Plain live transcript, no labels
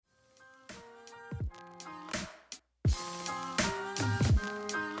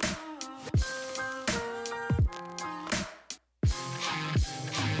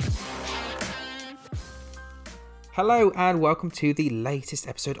Hello and welcome to the latest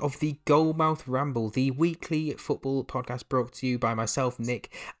episode of the Goalmouth Ramble, the weekly football podcast brought to you by myself,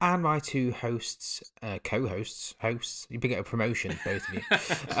 Nick, and my two hosts, hosts, you've been getting a promotion, both of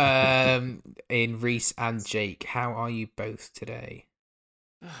you, in Rhys and Jake. How are you both today?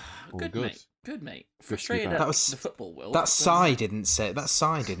 Good, mate. Good, mate. Frustrated at the football world. That sigh didn't say.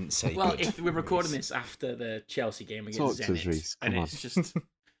 Well, good. We're recording this after the Chelsea game against Zenit, and it's just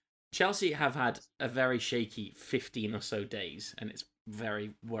Chelsea have had a very shaky 15 or so days, and it's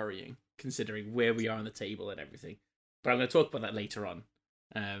very worrying considering where we are on the table and everything. But I'm going to talk about that later on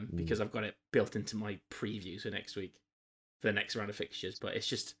because I've got it built into my previews for next week, for the next round of fixtures. But it's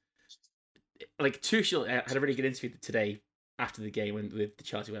just like Tuchel had a really good interview today after the game with the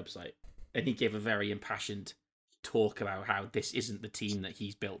Chelsea website, and he gave a very impassioned talk about how this isn't the team that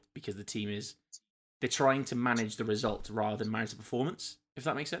he's built, because the team they're trying to manage the result rather than manage the performance, if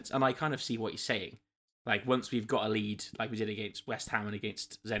that makes sense. And I kind of see what he's saying. Like, once we've got a lead, like we did against West Ham and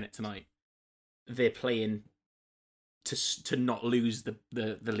against Zenit tonight, they're playing to not lose the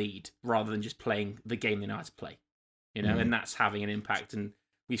lead rather than just playing the game they know how to play, you know, and that's having an impact. And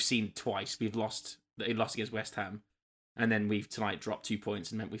we've seen twice, they lost against West Ham, and then we've tonight dropped 2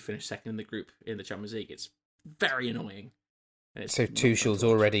 points and meant we finished second in the group in the Champions League. It's very annoying. So Tuchel's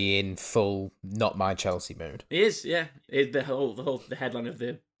already in full "not my Chelsea" mode. He is, yeah. The headline of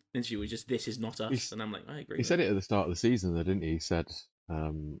the interview was just "This is not us," and I'm like, I agree. He said it at the start of the season, though, didn't he? He said,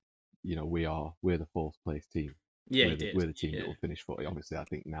 we're the fourth place team. Yeah, he did. We're the team that will finish 40. Obviously, I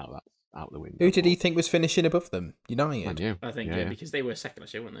think now that's out the window. Who did he think was finishing above them? United. I think because they were second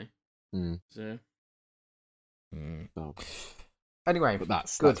last year, weren't they? So. So. Anyway, but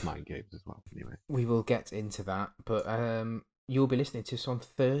that's mind games as well. Anyway, we will get into that, but you'll be listening to us on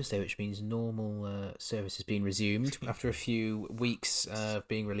Thursday, which means normal service has been resumed after a few weeks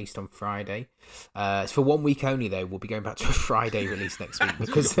being released on Friday. It's for 1 week only, though. We'll be going back to a Friday release next week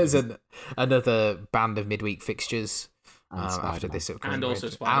because there's another band of midweek fixtures after this upcoming and also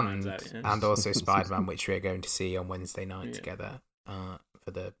Spider-Man's out, yeah. And also Spider-Man, which we're going to see on Wednesday night together. For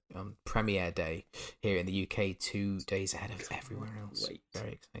the premiere day here in the UK, 2 days ahead of everywhere else.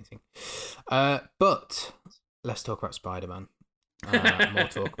 Very exciting. But let's talk about Spider-Man. More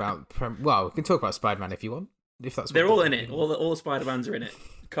talk about... we can talk about Spider-Man if you want. If that's they're all in it. All the Spider-Mans are in it.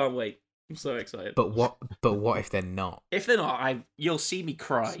 Can't wait. I'm so excited. But what if they're not? If they're not, you'll see me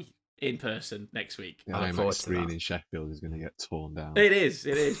cry in person next week. The IMAX screen in Sheffield is going to get torn down. It is.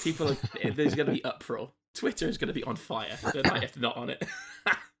 There's going to be uproar. Twitter is going to be on fire the night if they're not on it.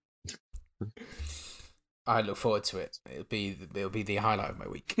 I look forward to it. It'll be the highlight of my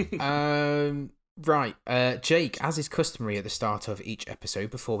week. Right, Jake, as is customary at the start of each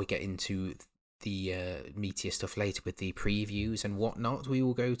episode, before we get into the meatier stuff later with the previews and whatnot, we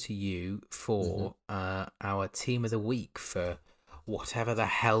will go to you for our team of the week for whatever the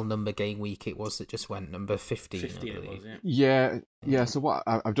hell number game week it was that just went, number 15 I believe. It was, yeah. So what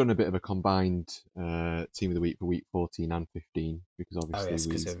I've done a bit of a combined team of the week for week 14 and 15 because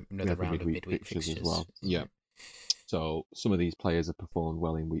obviously we have the midweek fixtures as well. Yeah. So some of these players have performed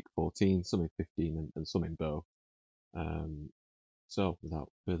well in week 14, some in 15, and some in both. So without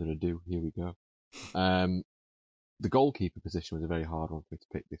further ado, here we go. The goalkeeper position was a very hard one for me to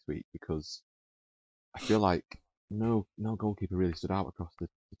pick this week because I feel like no goalkeeper really stood out across the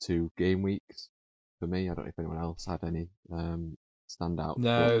 2 game weeks for me. I don't know if anyone else had any standout.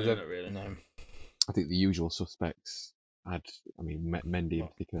 No, not really. No. I think the usual suspects Mendy in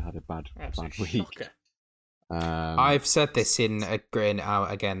particular had a bad week. Shocker. I've said this in our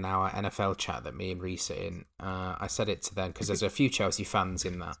NFL chat that me and Rhys are in. I said it to them because there's a few Chelsea fans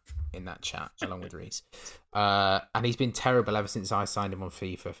in that chat along with Rhys, and he's been terrible ever since I signed him on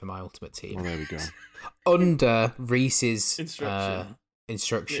FIFA for my ultimate team. Well, there we go. Under Rhys's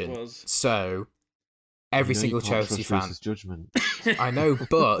instruction. It was. So every single Chelsea fan. Rhys's judgment. I know,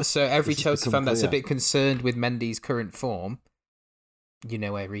 but so every Chelsea fan that's a bit concerned with Mendy's current form, you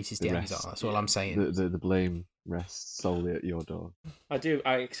know where Rhys's DMs are. That's all I'm saying. The blame rests solely at your door. I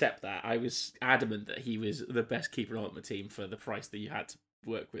accept that. I was adamant that he was the best keeper on the team for the price that you had to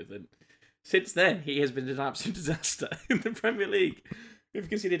work with, and since then he has been an absolute disaster in the Premier League. We've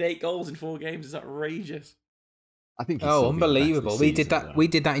conceded 8 goals in 4 games. It's outrageous. I think. Unbelievable! We did that. We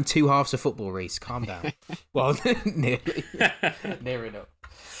did that in 2 halves of football. Rhys, calm down. Well, nearly, near enough.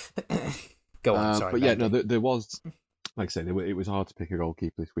 Go on. Sorry, but yeah, no, there was. Like I said, it was hard to pick a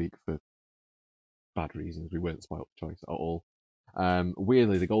goalkeeper this week for bad reasons. We weren't spoilt choice at all.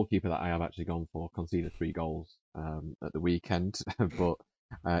 Weirdly, the goalkeeper that I have actually gone for conceded 3 goals at the weekend, but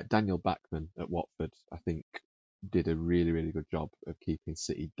Daniel Bachmann at Watford, I think, did a really, really good job of keeping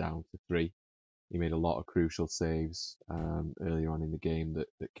City down to 3. He made a lot of crucial saves earlier on in the game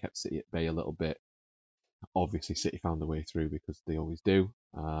that kept City at bay a little bit. Obviously, City found the way through because they always do.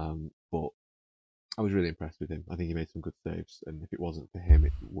 But I was really impressed with him. I think he made some good saves, and if it wasn't for him,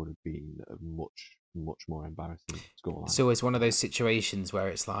 it would have been a much more embarrassing scoreline. It's always one of those situations where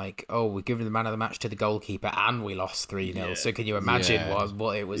it's like, oh, we're giving the man of the match to the goalkeeper and we lost 3-0. Yeah. So can you imagine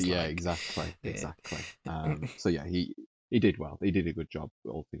what it was like? Yeah, exactly. So yeah, he did well. He did a good job,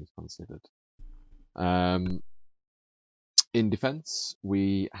 all things considered. In defence,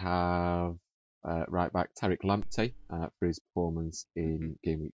 we have right back Tariq Lamptey for his performance in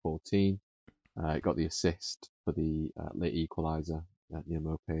game week 14. Got the assist for the late equaliser, Neil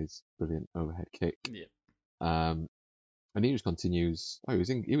Maupay's brilliant overhead kick. Yeah. And he just continues. Oh, he was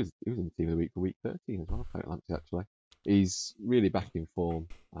in the team of the week for week 13 as well. Tariq Lamptey, actually, he's really back in form.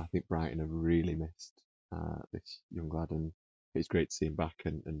 I think Brighton have really missed this young lad, and it's great to see him back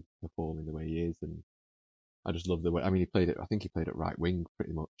and performing the way he is. And I just love the way. I mean, I think he played at right wing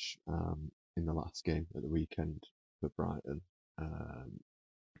pretty much in the last game at the weekend for Brighton,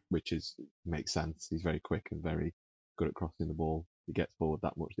 which makes sense. He's very quick and very good at crossing the ball. He gets forward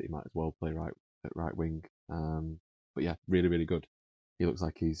that much that he might as well play at right wing. But yeah, really, really good. He looks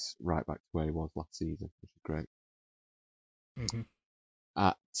like he's right back to where he was last season, which is great. Mm-hmm.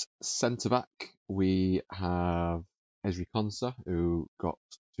 At centre back, we have Ezri Konsa, who got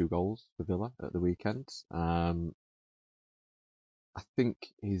 2 goals for Villa at the weekend. I think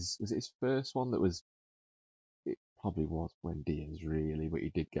was it his first one that was. It probably was when Diaz really, but he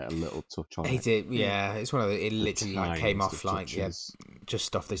did get a little touch on it. He did, yeah. It's one of the. It literally came off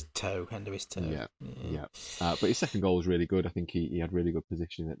just off his toe, end of his toe. Yeah. But his second goal was really good. I think he had really good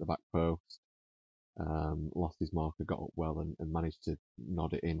positioning at the back post. Lost his marker, got up well, and managed to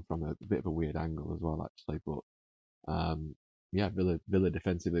nod it in from a bit of a weird angle as well, actually. But yeah, Villa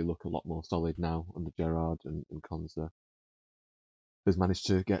defensively look a lot more solid now under Gerrard, and Konsa has managed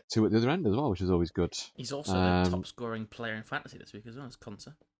to get 2 at the other end as well, which is always good. He's also the top scoring player in fantasy this week as well as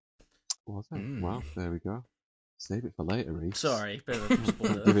Konsa. Was it? Well, there we go. Save it for later, Rhys. Sorry, bit of a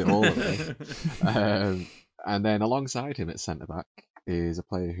spoiler. Give it all away. And then alongside him at centre back is a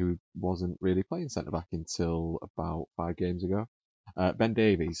player who wasn't really playing centre back until about 5 games ago. Ben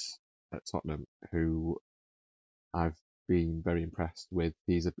Davies at Tottenham, who I've been very impressed with.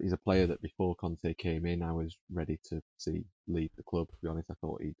 He's a player that before Conte came in, I was ready to see leave the club. To be honest, I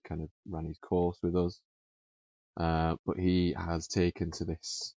thought he'd kind of ran his course with us. But he has taken to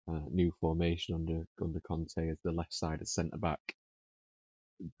this new formation under Conte as the left-sided centre-back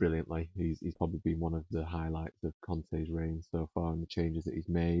brilliantly. He's probably been one of the highlights of Conte's reign so far and the changes that he's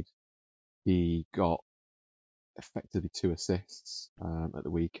made. He got effectively 2 assists at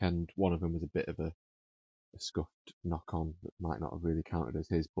the weekend. One of them was a bit of a scuffed knock-on that might not have really counted as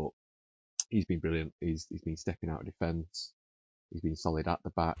his, but he's been brilliant. He's been stepping out of defence. He's been solid at the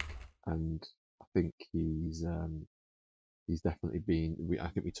back, and I think he's definitely been. I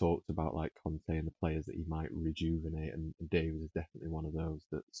think we talked about like Conte and the players that he might rejuvenate, and Davies is definitely one of those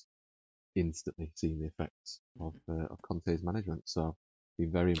that's instantly seen the effects of Conte's management. So,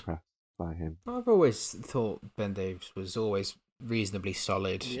 been very impressed by him. I've always thought Ben Davies was always reasonably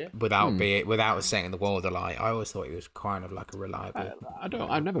solid without setting the world alight. I always thought he was kind of like a reliable.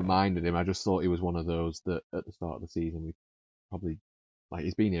 I've never minded him. I just thought he was one of those that at the start of the season we probably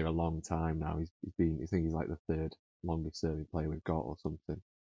he's been here a long time now. I think he's like the 3rd longest serving player we've got or something.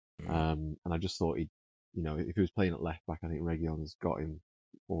 And I just thought if he was playing at left back, I think Reguilon's got him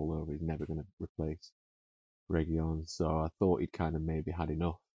all over. He's never going to replace Reguilon. So I thought he'd kind of maybe had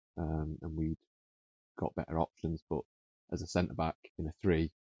enough, and we'd got better options. But as a centre back in a 3,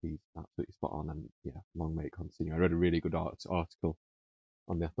 he's absolutely spot on. And yeah, long may it continue. I read a really good article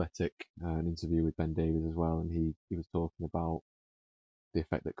on The Athletic, an interview with Ben Davies as well, and he was talking about the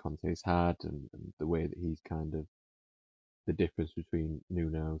effect that Conte's had and the way that he's kind of the difference between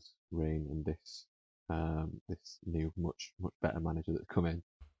Nuno's reign and this new much better manager that's come in,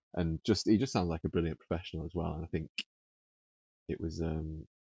 and he just sounds like a brilliant professional as well. And I think it was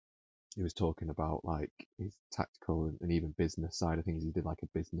he was talking about like his tactical and even business side of things. He did like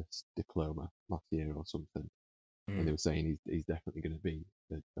a business diploma last year or something, and they were saying he's definitely going to be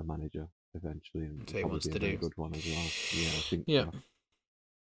a manager eventually, and so he wants to do a good one as well. Yeah, I think. Yeah.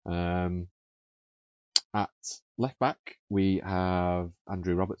 At left back, we have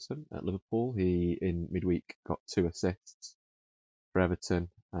Andrew Robertson at Liverpool. He in midweek got 2 assists for Everton,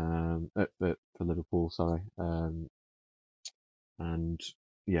 for Liverpool, sorry. And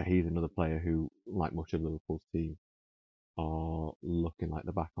yeah, he's another player who, like much of Liverpool's team, are looking like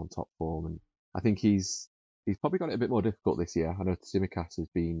they're back on top form. And I think he's probably got it a bit more difficult this year. I know Tsimikas has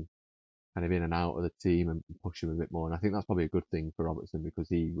been kind of in and out of the team and push him a bit more. And I think that's probably a good thing for Robertson because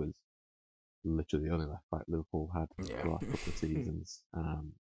he was literally the only left back Liverpool had the last couple of seasons.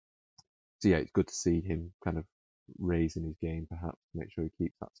 So yeah, it's good to see him kind of raising his game, perhaps to make sure he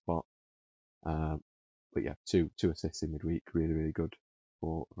keeps that spot. But yeah, two assists in midweek, really, really good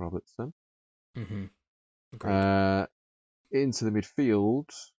for Robertson. Agreed. Into the midfield,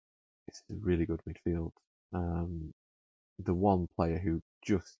 it's a really good midfield. The one player who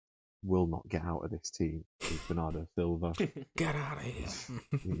just will not get out of this team is Bernardo Silva. Get out of here.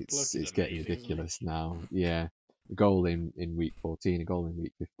 It's getting ridiculous now. Yeah. A goal in week 14, a goal in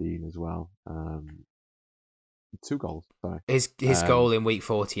week 15 as well. 2 goals, sorry. His goal in week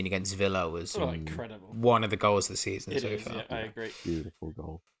 14 against Villa was incredible. One of the goals of the season so far. Yeah, I agree. Beautiful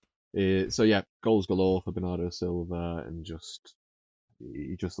goal. So yeah, goals galore for Bernardo Silva, and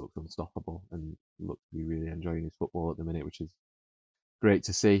he just looks unstoppable and looks to be really enjoying his football at the minute, which is great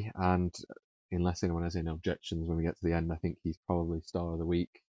to see. And unless anyone has any objections when we get to the end, I think he's probably star of the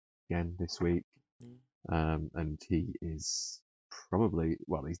week again this week. And he is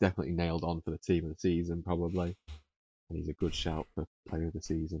he's definitely nailed on for the team of the season probably, and he's a good shout for player of the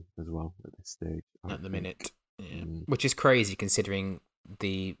season as well at this stage. At the minute, which is crazy considering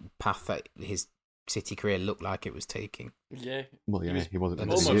the path that his City career looked like it was taking. Yeah. Well, yeah, he wasn't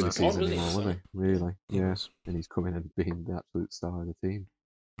almost in the season wasn't he? anymore, was he? Really? Yes. And he's come in and been the absolute star of the team.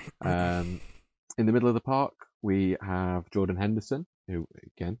 In the middle of the park, we have Jordan Henderson, who,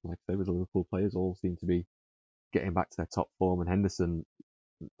 again, like I say, was a Liverpool players, all seem to be getting back to their top form, and Henderson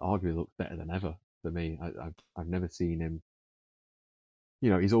arguably looks better than ever for me. I've never seen him.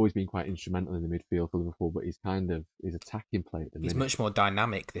 He's always been quite instrumental in the midfield for Liverpool, but his attacking play at the minute. He's much more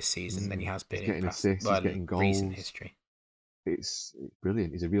dynamic this season than he has been in assists, he's getting goals. Recent history. It's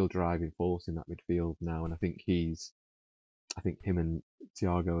brilliant. He's a real driving force in that midfield now, and I think him and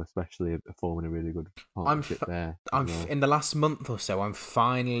Thiago especially are forming a really good partnership there. In the last month or so, I'm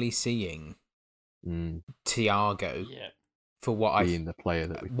finally seeing Thiago for what being the player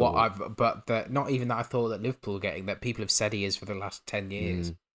that we not even that I thought that Liverpool were getting, that people have said he is for the last 10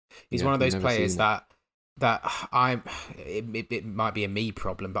 years. He's Yeah, one of those we've never players seen that it might be a me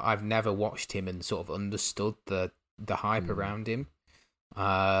problem, but I've never watched him and sort of understood the hype around him.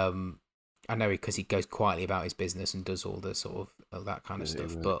 I know because he goes quietly about his business and does all the sort of that kind of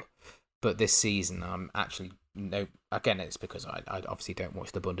stuff. But this season, I'm actually again, it's because I obviously don't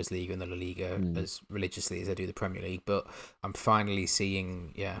watch the Bundesliga and the La Liga as religiously as I do the Premier League. But I'm finally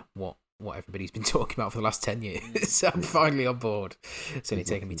seeing what everybody's been talking about for the last 10 years. So I'm finally on board. It's only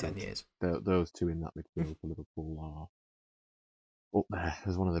taken me 10 years. Those two in that midfield for Liverpool are up there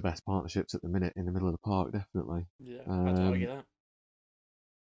as one of the best partnerships at the minute in the middle of the park, definitely. Yeah, I'd argue that.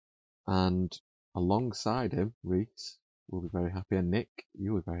 And alongside him, Rhys will be very happy, and Nick,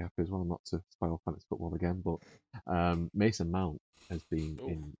 you were very happy as well. Not to spoil fantasy football again, but Mason Mount has been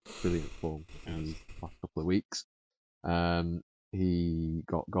in brilliant form in the last couple of weeks. He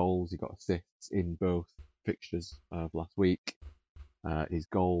got goals, he got assists in both fixtures of last week. His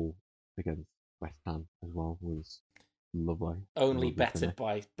goal against West Ham as well was lovely. Only bettered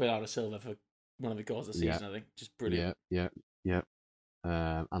by Bernardo Silva for one of the goals of the season, I think. Just brilliant. Yeah.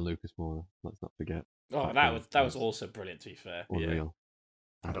 And Lucas Moura, let's not forget. Oh, that was also brilliant, to be fair. Unreal.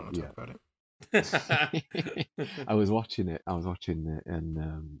 Yeah. I don't want to talk about it. I was watching it,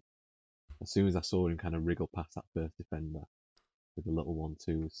 and as soon as I saw him kind of wriggle past that first defender with a little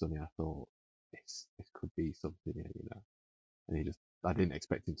 1-2 with Sonny, I thought this could be something here, And I didn't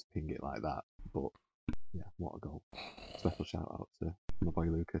expect him to ping it like that, but yeah, what a goal! Special shout out to my boy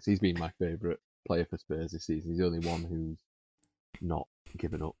Lucas. He's been my favourite player for Spurs this season. He's the only one who's not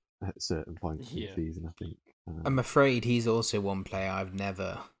given up at certain points in the season, I think. I'm afraid he's also one player I've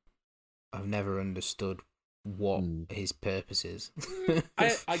never understood what his purpose is.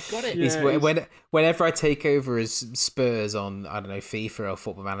 I got it. Whenever I take over as Spurs on, I don't know, FIFA or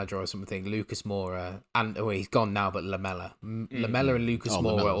Football Manager or something, Lucas Moura, and he's gone now, but Lamella and Lucas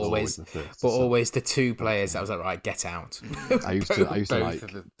Moura were always the two players that I was like, right, get out. I used to like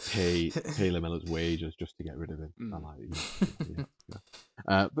pay Lamella's wages just to get rid of him.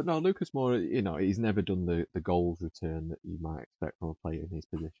 But no, Lucas Moura, he's never done the goals return that you might expect from a player in his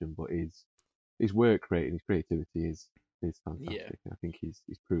position, but his work rate and his creativity is fantastic. Yeah. I think he's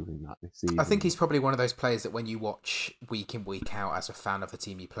proven that this season. I think he's probably one of those players that when you watch week in, week out as a fan of the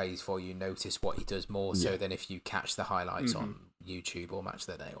team he plays for, you notice what he does more so than if you catch the highlights on YouTube or Match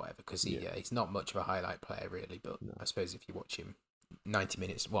of the Day or whatever, because he's not much of a highlight player really, but I suppose if you watch him 90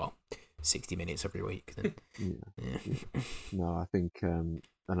 minutes, 60 minutes every week, then No, I think and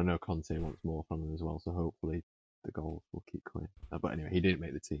I know Conte wants more from him as well, so hopefully the goals will keep coming. But anyway, he didn't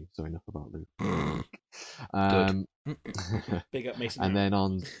make the team, so enough about Luke. Big up Mason and Mount. then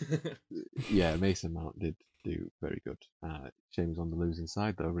on, Mason Mount did do very good. Shame he's on the losing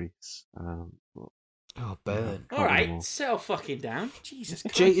side though, Rhys. Burn! All right, settle fucking down, Jesus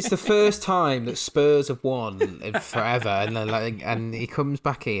Christ. It's the first time that Spurs have won in forever, and then and he comes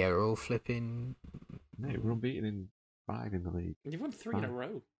back here all flipping. Mate, we're unbeaten in 5 in the league. You've won 3 in a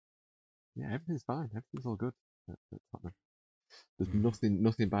row. Yeah, everything's fine. Everything's all good at Tottenham. There's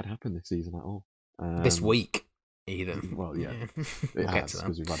nothing bad happened this season at all. This week, either. Well, yeah. It has,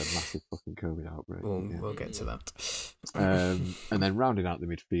 because we've had a massive fucking COVID outbreak. We'll get to that. And then rounding out the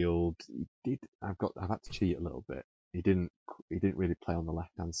midfield, I've had to cheat a little bit. He didn't really play on the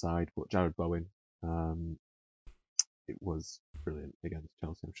left hand side, but Jared Bowen, it was brilliant against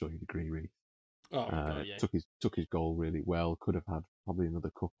Chelsea. I'm sure you'd agree, Rhys. Oh my God, yeah. Took his goal really well. Could have had probably another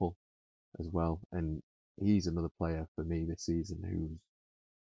couple as well. And he's another player for me this season who's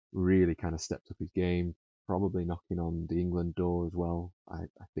really kind of stepped up his game. Probably knocking on the England door as well, I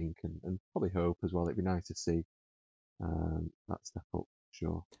think, and probably hope as well. It'd be nice to see that step up,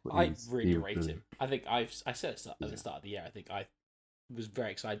 sure. But I really rate him. I think I said at the start of the year, I think I was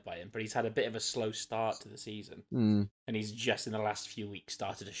very excited by him, but he's had a bit of a slow start to the season, and he's just in the last few weeks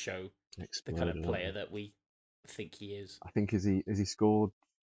started to show the kind of player that we think he is. I think has he scored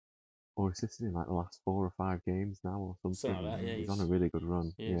or assisted in like the last 4 or 5 games now or something. Something like that, yeah, he's on a really good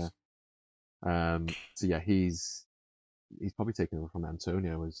run. Yeah. So yeah, he's probably taken over from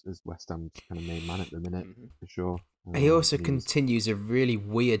Antonio as West Ham's kind of main man at the minute, for sure. He also continues a really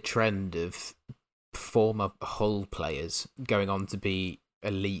weird trend of former Hull players going on to be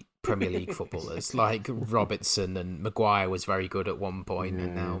elite Premier League footballers, like Robertson, and Maguire was very good at one point,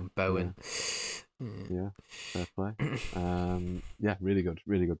 and now Bowen. Yeah, fair play. Really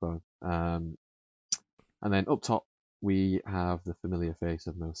good Bowen. And then up top we have the familiar face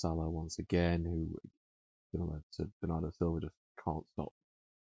of Mo Salah once again, who, similar to Bernardo Silva, just can't stop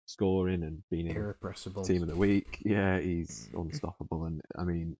scoring and being irrepressible team of the week. Yeah, he's unstoppable. And I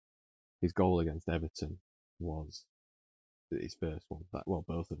mean, his goal against Everton was his first one.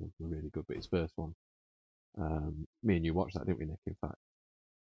 Both of them were really good, but his first one. Me and you watched that, didn't we, Nick? In fact.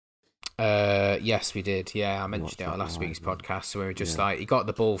 Yes, we did. Yeah, I mentioned it on last week's podcast. So we were just like, he got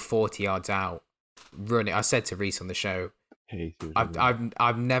the ball 40 yards out, running. I said to Rhys on the show,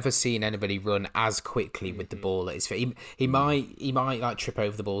 I've never seen anybody run as quickly with the ball at his feet. He might like trip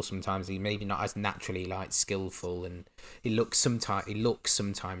over the ball sometimes. He maybe not as naturally like skillful, and he looks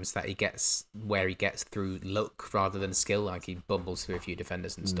sometimes that he gets where he gets through luck rather than skill. Like he bumbles through a few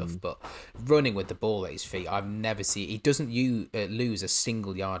defenders and stuff. But running with the ball at his feet, I've never seen. He doesn't lose a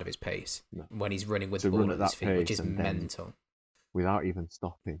single yard of his pace when he's running with the ball at his feet, which is mental. Without even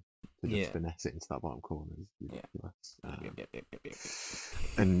stopping. To just finesse it into that bottom corner is ridiculous.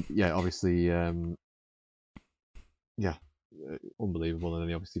 And obviously, unbelievable. And then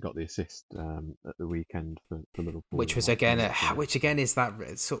he obviously got the assist at the weekend for Liverpool, which is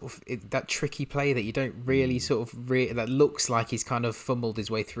that sort of that tricky play that you don't really that looks like he's kind of fumbled his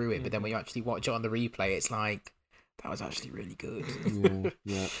way through it, but then when you actually watch it on the replay, it's like, that was actually really good.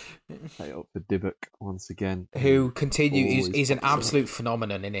 Yeah. Pay it up for Divock once again. Who continues? He's an absolute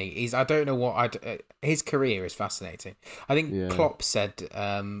phenomenon, isn't he? I don't know what his career is fascinating. I think Klopp said,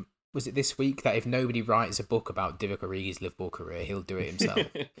 was it this week, that if nobody writes a book about Divock Origi's Liverpool career, he'll do it himself.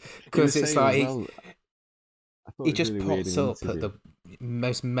 Because it's like he just pops up at the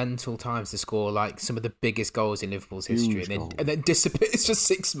most mental times to score like some of the biggest goals in Liverpool's history, and then disappears for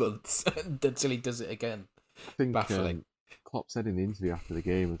 6 months until he does it again. I think baffling. Klopp said in the interview after the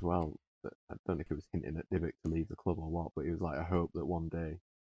game as well that, I don't know if it was hinting at Divock to leave the club or what, but he was like, I hope that one day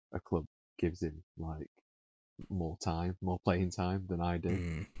a club gives him like more playing time than I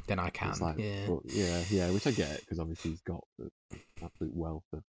do. Than I can. Like, which I get, because obviously he's got the absolute wealth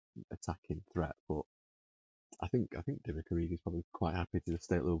of attacking threat, but I think Divock Origi's probably quite happy to just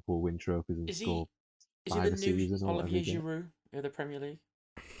stay at Liverpool, win trophies, and score 5 a season. Is he the new Olivier Giroud in the Premier League?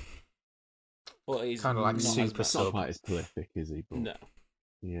 Well, he's kind of like super sub. Not quite as prolific, is he? But no.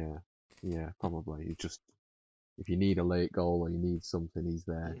 Yeah, probably. He just, if you need a late goal or you need something, he's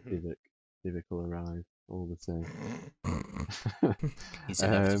there. Divock will arrive all the same. He's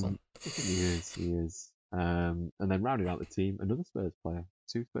inevitable. He is. And then rounding out the team, another Spurs player.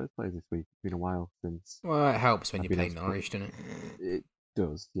 2 Spurs players this week. It's been a while since. Well, it helps when you play Norwich, doesn't it? It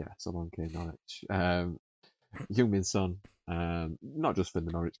does, yeah. Solanke, Norwich. Heung-min Son. Not just for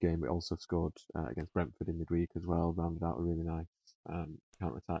the Norwich game, but also scored against Brentford in midweek as well. Rounded out a really nice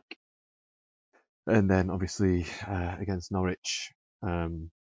counter attack. And then obviously against Norwich,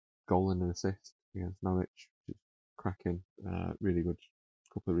 goal and an assist against Norwich, which is cracking. Really good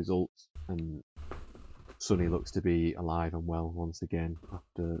couple of results, and Sonny looks to be alive and well once again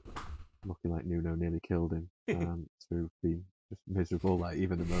after looking like Nuno nearly killed him through being just miserable. Like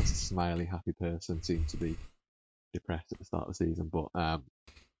even the most smiley, happy person seemed to be depressed at the start of the season. But no,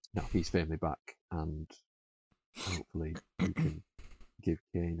 he's firmly back, and hopefully we can give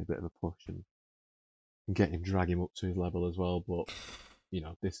Kane a bit of a push and get him, drag him up to his level as well. But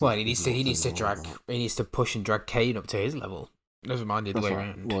this. Well, he needs to push and drag Kane up to his level. Never mind the other way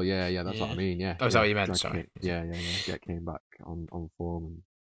around. Well, yeah, that's what I mean. Yeah. Oh, is that what you meant? Sorry. Kane, get Kane back on form. And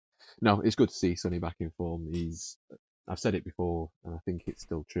no, it's good to see Sonny back in form. I've said it before, and I think it's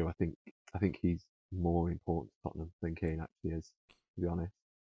still true. I think he's more important to Tottenham than Kane actually is, to be honest.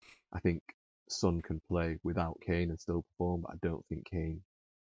 I think Son can play without Kane and still perform, but I don't think Kane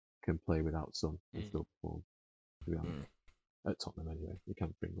can play without Son and still perform, to be honest. At Tottenham anyway. You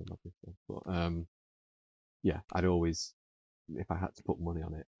can't bring them, obviously. But yeah, I'd always, if I had to put money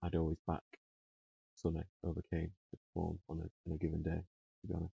on it, I'd always back Sonny over Kane to perform on a given day, to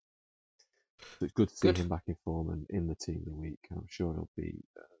be honest. So it's good to see him back in form and in the team of the week. I'm sure he'll be.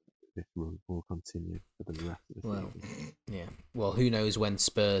 This run will continue for the rest of the season. Yeah. Well, who knows when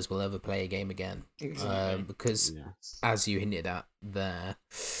Spurs will ever play a game again? Exactly. Because as you hinted at there,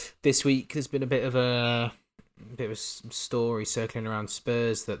 this week there's been a bit of a story circling around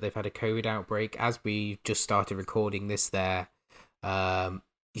Spurs that they've had a COVID outbreak. As we just started recording this,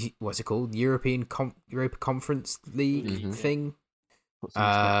 what's it called? Europa Conference League thing.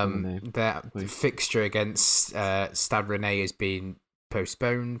 That fixture against Stade Rennais has been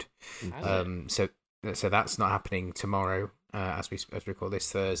postponed. So that's not happening tomorrow. As we record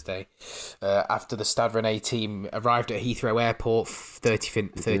this Thursday, after the Stade Rennais team arrived at Heathrow Airport, 30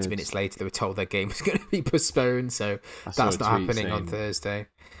 minutes later, they were told their game was going to be postponed. So that's not happening on Thursday.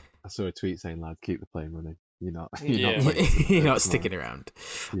 I saw a tweet saying, "Lads, keep the plane running. You're not sticking around."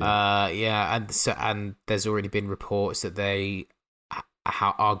 And there's already been reports that they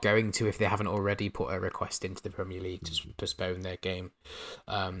are going to, if they haven't already, put a request into the Premier League to postpone their game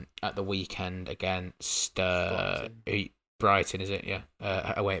at the weekend against Brighton, is it? Yeah,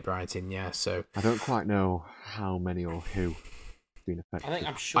 away at Brighton. Yeah. So I don't quite know how many or who have been affected.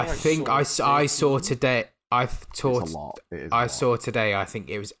 I saw today. I saw today. I think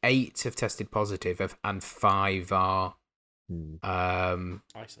it was 8 have tested positive, and 5 are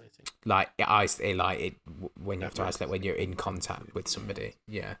isolating. When you have to isolate when you're in contact with somebody.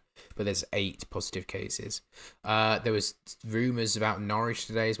 Yeah, but there's 8 positive cases. There was rumours about Norwich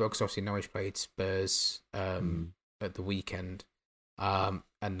today as well, because obviously Norwich played Spurs at the weekend, and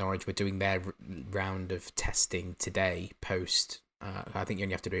Norwich were doing their round of testing today. Post, I think you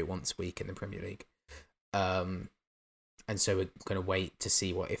only have to do it once a week in the Premier League. And so we're going to wait to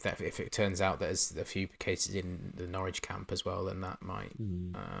see if it turns out that there's a few cases in the Norwich camp as well, then that might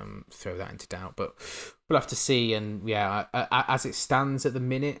throw that into doubt. But we'll have to see. And yeah, as it stands at the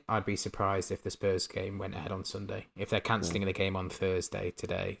minute, I'd be surprised if the Spurs game went ahead on Sunday. If they're cancelling the game on Thursday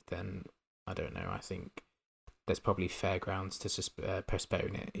today, then I don't know. I think there's probably fair grounds to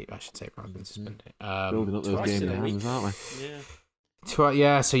postpone it. I should say, rather than suspend it. Building up those game hands, aren't we? Yeah.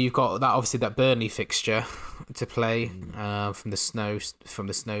 Yeah, so you've got that Burnley fixture to play from the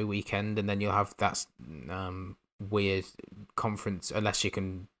snow weekend, and then you'll have that weird conference. Unless you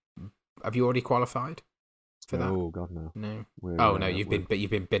can, have you already qualified for that? Oh God, no. No. You've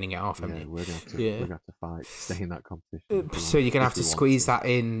been binning it off, haven't you? We're gonna have to fight, stay in that competition. So you're gonna have to squeeze that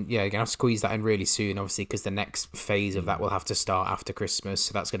in. Yeah, you're gonna have to squeeze that in really soon, obviously, because the next phase of that will have to start after Christmas.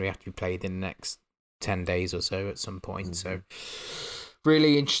 So that's gonna have to be played in the next 10 days or so at some point. So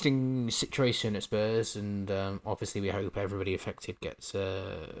really interesting situation at Spurs, and obviously we hope everybody affected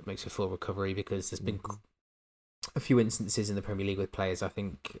makes a full recovery, because there's been a few instances in the Premier League with players, I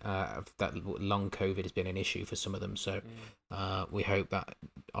think, that long COVID has been an issue for some of them. So we hope that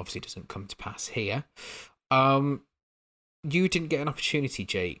obviously doesn't come to pass here. You didn't get an opportunity,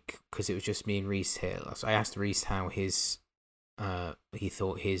 Jake, because it was just me and Rhys here. So I asked Rhys how he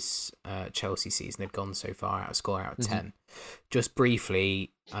thought his Chelsea season had gone so far, a score out of 10. Just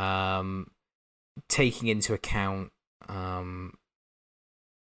briefly, taking into account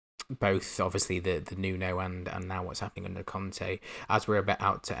both obviously the Nuno and now what's happening under Conte, as we're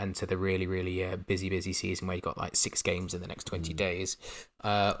about to enter the really, really busy season where you've got like 6 games in the next 20 days.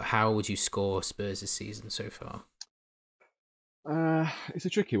 How would you score Spurs' season so far? It's a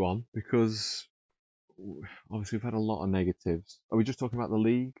tricky one, because obviously we've had a lot of negatives. Are we just talking about the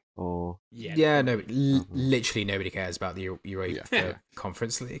league, or? Literally nobody cares about the Europa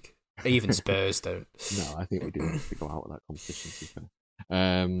Conference League. Even Spurs don't. No, I think we do have to go out with that competition, to be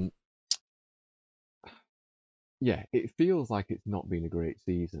fair. yeah, it feels like it's not been a great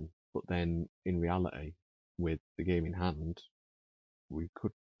season, but then in reality, with the game in hand, we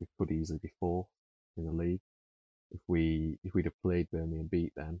could easily be fourth in the league. If we'd have played Burnley and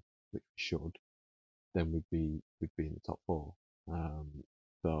beat them, which we should, then we'd be in the top four.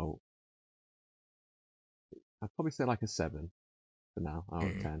 So I'd probably say like a 7 for now out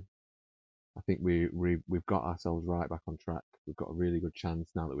of 10. I think we've got ourselves right back on track. We've got a really good chance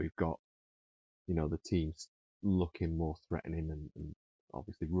now that we've got, the team's looking more threatening and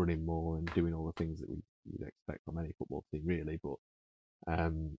obviously running more and doing all the things that you'd expect from any football team, really. But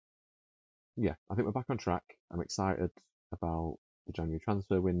yeah, I think we're back on track. I'm excited about the January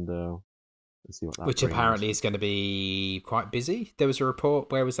transfer window and see what that Which brings. apparently is going to be quite busy. There was a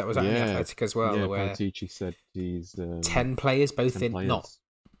report, where was that? Was that in the Athletic as well? Yeah, where Paratici said he's 10 players, both 10 in, players. not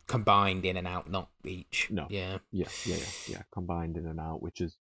combined in and out, not each. No. Yeah, combined in and out, which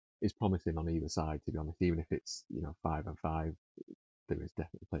is promising on either side, to be honest. Even if it's 5 and 5, there is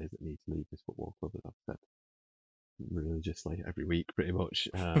definitely players that need to leave this football club, as I've said religiously every week, pretty much.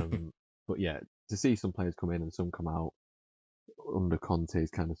 But yeah, to see some players come in and some come out under Conte's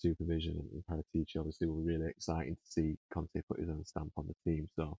kind of supervision and Paratici, obviously, will be really exciting to see Conte put his own stamp on the team.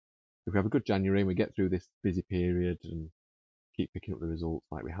 So if we have a good January and we get through this busy period and keep picking up the results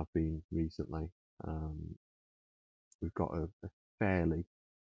like we have been recently, we've got a fairly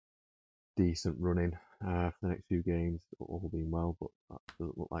decent running for the next few games, all being well, but that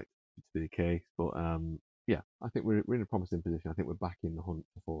doesn't look like to be the case. But yeah, I think we're in a promising position. I think we're back in the hunt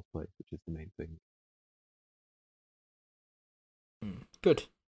for fourth place, which is the main thing. Good.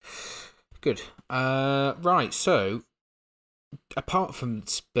 Right, so apart from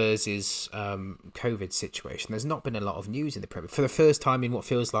Spurs' COVID situation, there's not been a lot of news in the Premier. For the first time in what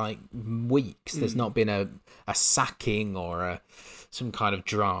feels like weeks, there's not been a sacking or some kind of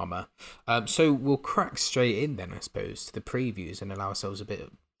drama. So we'll crack straight in then, I suppose, to the previews and allow ourselves a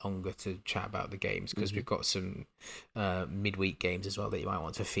bit longer to chat about the games, because we've got some midweek games as well that you might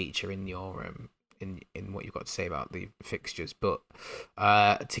want to feature in your in what you've got to say about the fixtures. But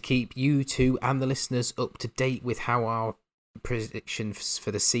to keep you two and the listeners up to date with how our predictions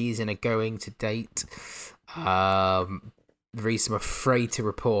for the season are going to date, Rhys, I'm afraid to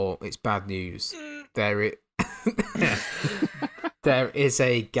report it's bad news. There is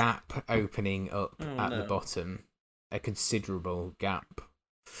a gap opening up the bottom, a considerable gap.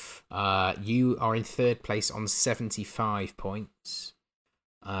 You are in third place on 75 points.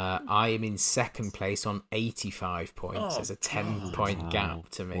 I am in second place on 85 points. There's a 10-point gap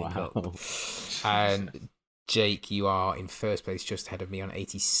to make up. And Jake, you are in first place, just ahead of me on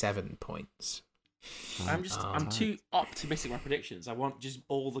 87 points. I'm too optimistic with my predictions. I want just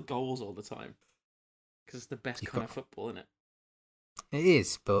all the goals all the time, because it's the best kind of football, isn't it? It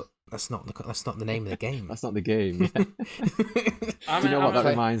is, but that's not the name of the game. That's not the game. Yeah. Do you know what that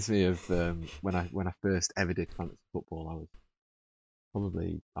reminds me of? When I first ever did fantasy football,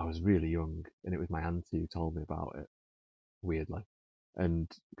 I was really young, and it was my auntie who told me about it. Weirdly, and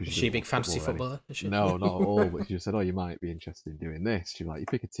is she a big fantasy footballer? No, not at all. But she just said, "Oh, you might be interested in doing this." She was like, "You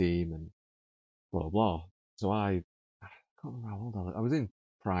pick a team and blah blah." So I can't remember how old I was. I was in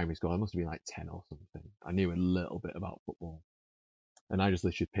primary school. I must have been like 10 or something. I knew a little bit about football, and I just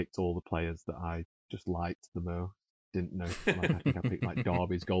literally picked all the players that I just liked the most. Didn't know. I think I picked like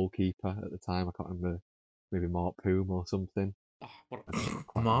Derby's goalkeeper at the time. I can't remember. Maybe Mark Poom or something.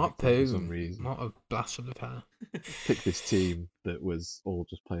 Mark Poom. What a blast from the past. Picked this team that was all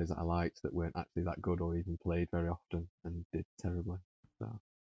just players that I liked that weren't actually that good or even played very often, and did terribly. So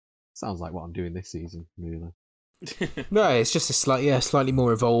sounds like what I'm doing this season, really. No, it's just a slightly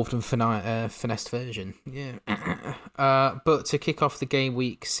more evolved and finessed version. Yeah. But to kick off the game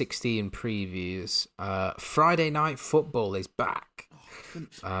week 16 previews, Friday night football is back.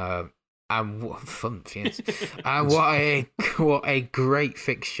 And what fun, yes. And what a great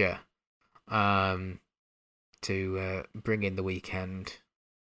fixture to bring in the weekend.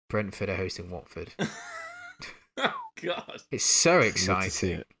 Brentford are hosting Watford. Oh God! It's so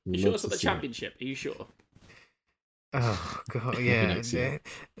exciting. You sure it's not the Championship? Are you sure? Oh God, yeah.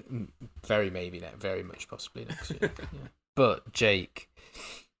 Very much possibly next year. Yeah. But Jake,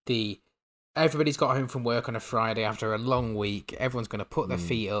 everybody's got home from work on a Friday after a long week. Everyone's going to put their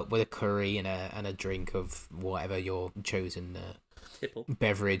feet up with a curry and a drink of whatever your chosen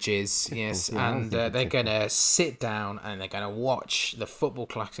beverage is. Yes, and they're going to sit down and they're going to watch the football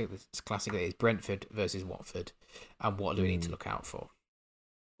classic that is Brentford versus Watford. And what do we need to look out for?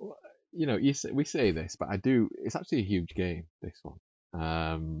 Well, we say this, but it's actually a huge game, this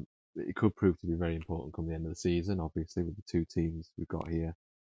one. It could prove to be very important come the end of the season, obviously, with the two teams we've got here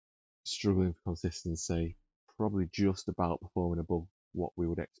struggling for consistency, probably just about performing above what we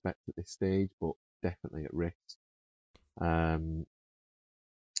would expect at this stage, but definitely at risk.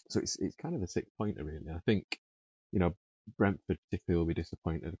 So it's kind of a 6-pointer really. I think, Brentford particularly will be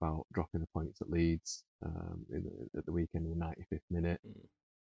disappointed about dropping the points at Leeds at the weekend in the 95th minute.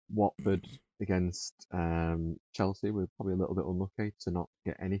 Watford against Chelsea were probably a little bit unlucky to not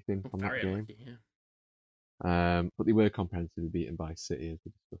get anything from that game. Unlucky, yeah. But they were comprehensively beaten by City, as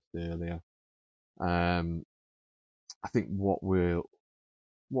we discussed earlier. I think what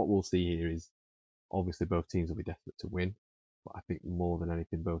we'll see here is obviously both teams will be desperate to win, but I think more than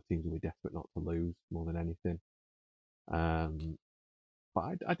anything, both teams will be desperate not to lose more than anything.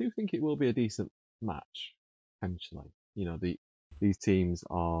 But I do think it will be a decent match, potentially. These teams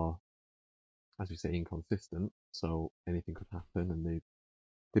are, as we say, inconsistent, so anything could happen, and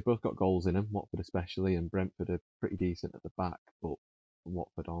they've both got goals in them, Watford especially, and Brentford are pretty decent at the back, but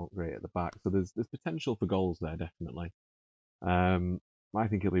Watford aren't great at the back, so there's potential for goals there, definitely. I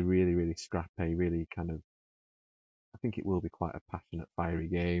think it'll be really, really scrappy, really I think it will be quite a passionate, fiery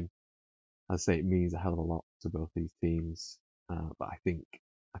game. As I say, it means a hell of a lot to both these teams, but I think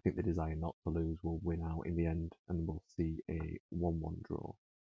the desire not to lose will win out in the end, and we'll see a 1-1 draw.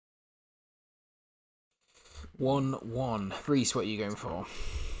 1-1. Rhys, what are you going for?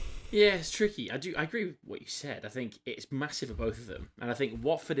 Yeah, it's tricky. I agree with what you said. I think it's massive for both of them. And I think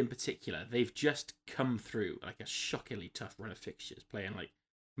Watford in particular, they've just come through like a shockingly tough run of fixtures, playing like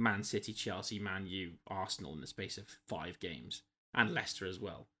Man City, Chelsea, Man U, Arsenal in the space of 5 games, and Leicester as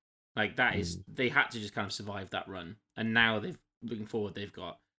well. Like that is, they had to just kind of survive that run. And now looking forward, they've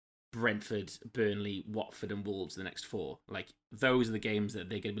got Brentford, Burnley, Watford and Wolves the next 4. Like those are the games that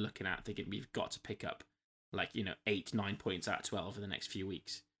they're going to be looking at. We've got to pick up 8-9 points out of 12 in the next few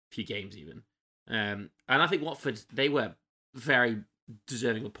weeks. Few games even. And I think Watford, they were very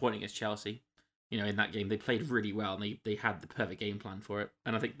deserving of a point against Chelsea. In that game, they played really well and they had the perfect game plan for it.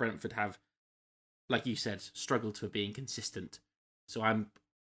 And I think Brentford have, like you said, struggled to being consistent. So I'm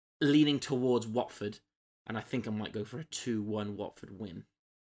leaning towards Watford, and I think I might go for a 2-1 Watford win.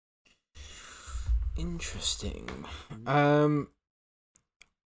 Interesting.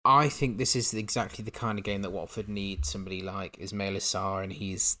 I think this is exactly the kind of game that Watford needs somebody like Ismail Assar, and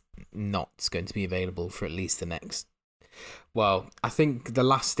he's not going to be available for at least the next. Well, I think the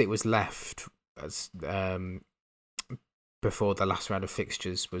last it was left before the last round of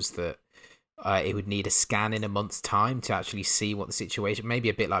fixtures was that it would need a scan in a month's time to actually see what the situation. Maybe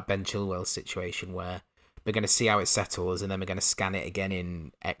a bit like Ben Chilwell's situation, where we're going to see how it settles, and then we're going to scan it again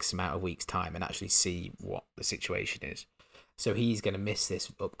in X amount of weeks' time and actually see what the situation is. So he's going to miss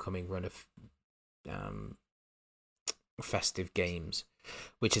this upcoming run of festive games,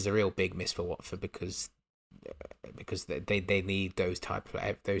 which is a real big miss for Watford because they need those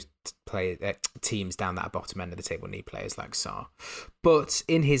teams down that bottom end of the table need players like Sarr. But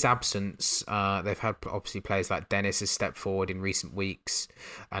in his absence, they've had obviously players like Dennis has stepped forward in recent weeks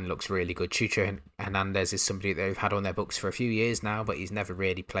and looks really good. Chucho Hernandez is somebody that they've had on their books for a few years now, but he's never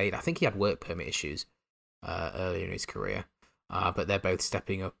really played. I think he had work permit issues earlier in his career. But they're both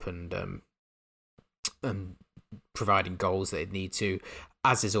stepping up and providing goals that they need to.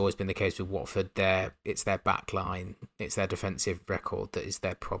 As has always been the case with Watford, it's their back line, it's their defensive record that is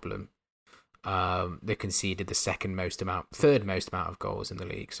their problem. They conceded the third most amount of goals in the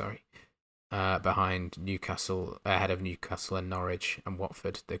league, behind Newcastle, ahead of Newcastle and Norwich and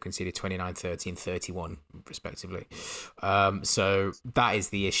Watford. They conceded 29, 13, 31 respectively. So that is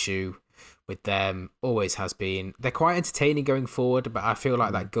the issue with them, always has been. They're quite entertaining going forward, but I feel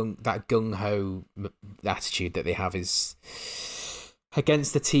like that gung-ho attitude that they have is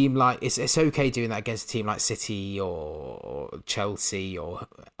against a team like it's okay doing that against a team like City or Chelsea or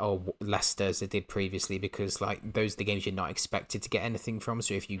Leicester as they did previously, because like those are the games you're not expected to get anything from.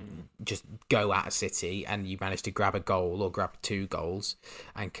 So if you just go at City and you manage to grab a goal or grab 2 goals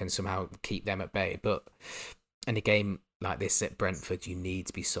and can somehow keep them at bay, but in a game like this at Brentford, you need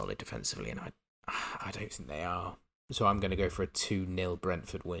to be solid defensively, and I don't think they are. So I'm going to go for a 2-0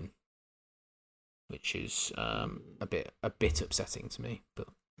 Brentford win, which is a bit upsetting to me, but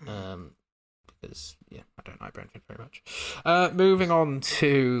because I don't like Brentford very much. Moving on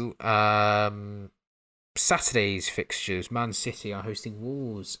to Saturday's fixtures. Man City are hosting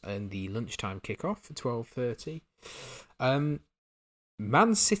Wolves in the lunchtime kickoff at 12:30.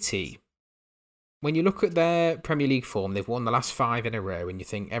 Man City, when you look at their Premier League form, they've won the last 5 in a row, and you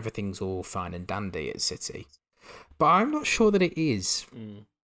think everything's all fine and dandy at City. But I'm not sure that it is.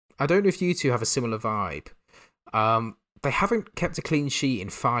 I don't know if you two have a similar vibe. They haven't kept a clean sheet in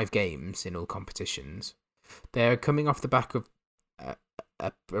 5 games in all competitions. They're coming off the back of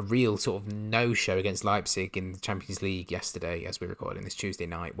a real sort of no-show against Leipzig in the Champions League yesterday, as we're recording this Tuesday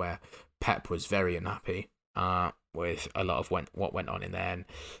night, where Pep was very unhappy with a lot of what went on in there. And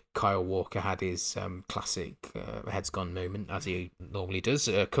Kyle Walker had his classic heads gone moment, as he normally does,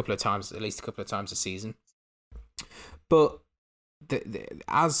 at least a couple of times a season. But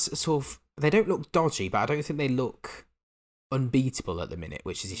as sort of, they don't look dodgy, but I don't think they look unbeatable at the minute,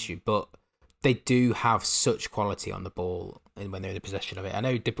 which is the issue. But they do have such quality on the ball and when they're in the possession of it. I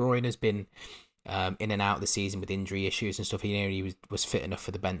know De Bruyne has been in and out of the season with injury issues and stuff. He was fit enough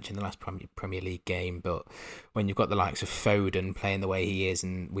for the bench in the last Premier League game, but when you've got the likes of Foden playing the way he is,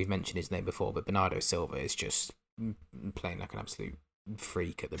 and we've mentioned his name before, but Bernardo Silva is just playing like an absolute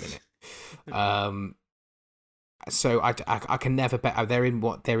freak at the minute. So I can never bet. They're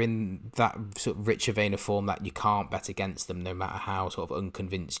in that sort of richer vein of form that you can't bet against them, no matter how sort of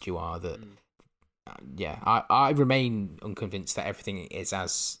unconvinced you are. That I remain unconvinced that everything is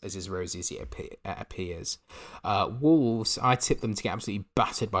as rosy as it appears. Wolves, I tipped them to get absolutely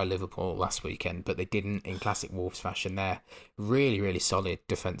battered by Liverpool last weekend, but they didn't in classic Wolves fashion. They're really, really solid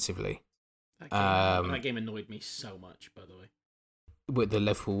defensively. That game annoyed me so much, by the way. With the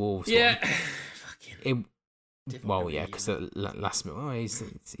Liverpool Wolves, yeah. Well, yeah, because last minute,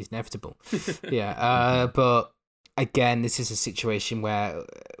 it's inevitable. Yeah, but again, this is a situation where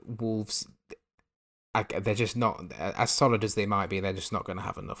Wolves, they're just not, as solid as they might be, they're just not going to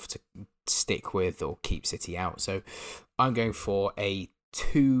have enough to stick with or keep City out. So I'm going for a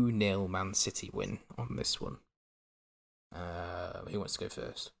 2-0 Man City win on this one. Who wants to go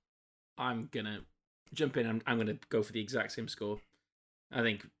first? I'm going to jump in. I'm going to go for the exact same score. I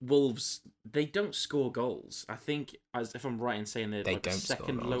think Wolves, they don't score goals. I think, if I'm right in saying they're like the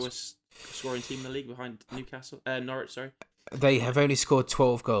second lowest scoring team in the league behind Norwich, sorry. They have only scored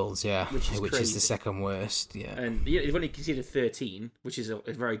 12 goals, yeah, which crazy. Is the second worst, yeah. And they've only conceded 13, which is a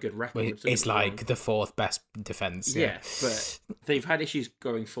very good record. Well, it's like the fourth best defence. Yeah, but they've had issues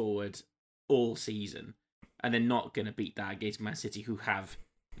going forward all season, and they're not going to beat that against Man City, who have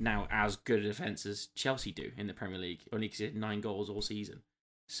now as good a defence as Chelsea do in the Premier League, only conceded 9 goals all season.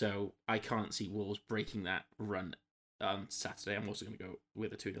 So I can't see Wolves breaking that run on Saturday. I'm also going to go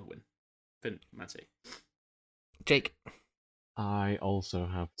with a 2-0 win for Man City. Jake? I also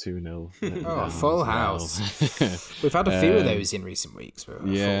have 2-0. Oh, full house. We've had a few of those in recent weeks. But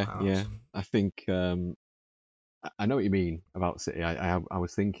yeah. I think I know what you mean about City. I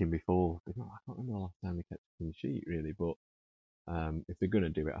was thinking before, I can't remember the last time they kept a clean sheet, really, but if they're going to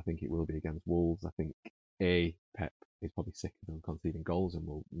do it, I think it will be against Wolves. I think Pep is probably sick of them conceding goals and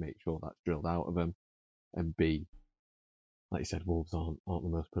will make sure that's drilled out of them. And B, like you said, Wolves aren't the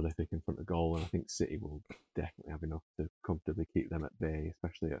most prolific in front of goal, and I think City will definitely have enough to comfortably keep them at bay,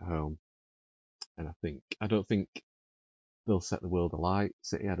 especially at home. And I don't think they'll set the world alight,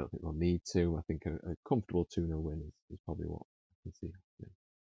 City. I don't think they'll need to. I think a comfortable 2-0 win is probably what I can see happening.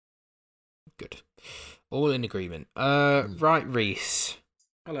 Good. All in agreement. Right, Rhys.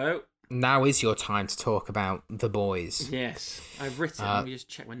 Hello. Now is your time to talk about the boys. Yes. I've written, let me just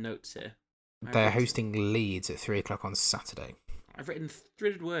check my notes here. They're hosting Leeds at 3:00 on Saturday. I've written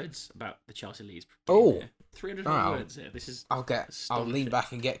 300 words about the Chelsea Leeds. Oh, here. 300 words here. This is. I'll lean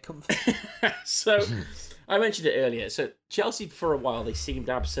back and get comfy. So, I mentioned it earlier. So Chelsea, for a while, they seemed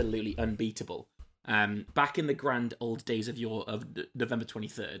absolutely unbeatable. Back in the grand old days of November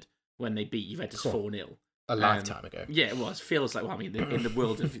 23rd, when they beat Juventus 4-0. A lifetime ago. Yeah, it was. Feels like, well, I mean, in the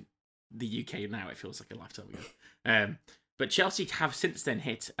world of the UK now, it feels like a lifetime ago. But Chelsea have since then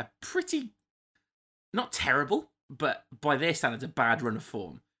hit a pretty, not terrible, but by their standards, a bad run of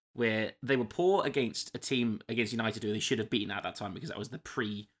form, where they were poor against a team, against United, who they should have beaten at that time because that was the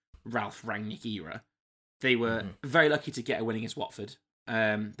pre-Ralph Rangnick era. They were very lucky to get a win against Watford.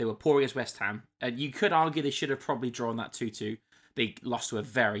 They were poor against West Ham. And you could argue they should have probably drawn that 2-2. They lost to a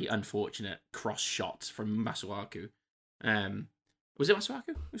very unfortunate cross shot from Masuaku. Was it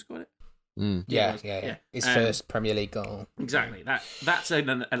Masuaku who scored it? Yeah. His first Premier League goal. Exactly. That's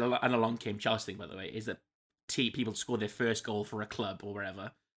an along came Chelsea thing, by the way, is that people score their first goal for a club or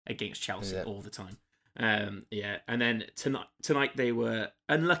wherever against Chelsea all the time. And then tonight they were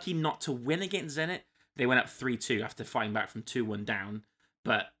unlucky not to win against Zenit. They went up 3-2 after fighting back from 2-1 down.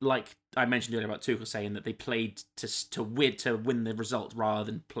 But like I mentioned earlier about Tuchel saying that they played to win the result rather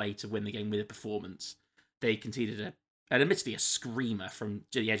than play to win the game with a performance. They conceded admittedly a screamer from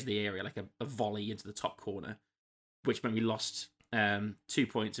the edge of the area, like a volley into the top corner, which meant we lost 2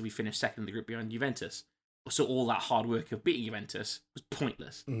 points and we finished second in the group behind Juventus. So all that hard work of beating Juventus was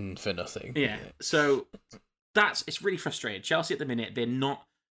pointless. For nothing. Yeah. So it's really frustrating. Chelsea at the minute, they're not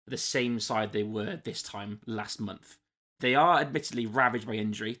the same side they were this time last month. they are admittedly ravaged by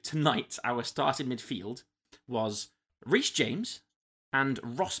injury. Tonight, our starting midfield was Rhys James and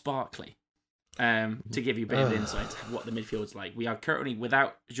Ross Barkley. To give you a bit of insight to what the midfield's like. We are currently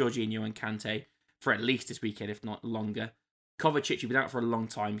without Jorginho and Kante for at least this weekend, if not longer. Kovacic, who's been out for a long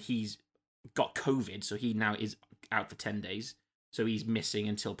time, he's got COVID, so he now is out for 10 days. So he's missing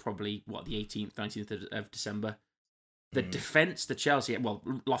until probably, the 18th, 19th of December. The defence, the Chelsea,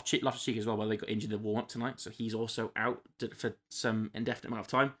 Loftus-Cheek as well, they got injured in the warm-up tonight, so he's also out for some indefinite amount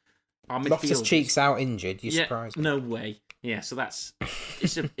of time. Loftus-Cheek's out injured, you surprised me. No way. Yeah, so that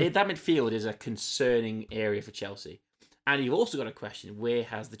midfield is a concerning area for Chelsea. And you've also got to question, where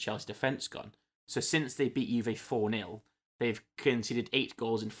has the Chelsea defence gone? So since they beat Juve 4-0, they've conceded 8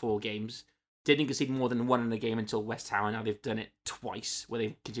 goals in 4 games. Didn't concede more than 1 in a game until West Ham, and now they've done it twice, where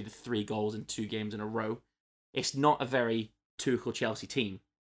they've conceded 3 goals in 2 games in a row. It's not a very Tuchel Chelsea team.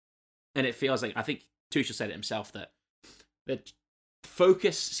 And it feels like, I think Tuchel said it himself, that the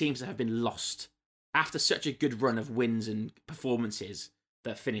focus seems to have been lost after such a good run of wins and performances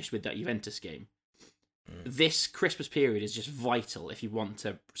that finished with that Juventus game. This Christmas period is just vital if you want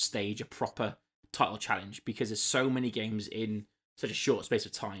to stage a proper title challenge, because there's so many games in such a short space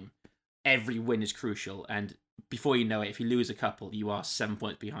of time. Every win is crucial, and before you know it, if you lose a couple, you are 7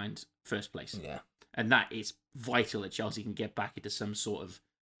 points behind first place. Yeah. And that is vital that Chelsea can get back into some sort of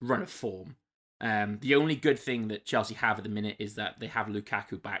run of form. The only good thing that Chelsea have at the minute is that they have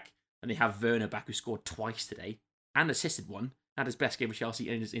Lukaku back, and they have Werner back, who scored twice today and assisted one. Had his best game for Chelsea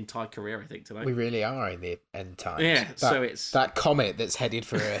in his entire career, I think, today. We really are in the end times. Yeah, so it's... That comet that's headed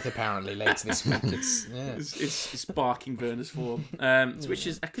for Earth, apparently, later this week. It's sparking Werner's form, which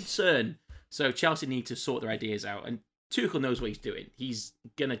is a concern. So Chelsea need to sort their ideas out, and Tuchel knows what he's doing. He's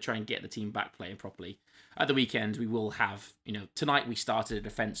going to try and get the team back playing properly. At the weekend, we will have, tonight we started a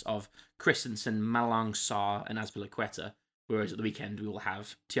defence of Christensen, Malang Sarr, and Azpilicueta, whereas at the weekend we will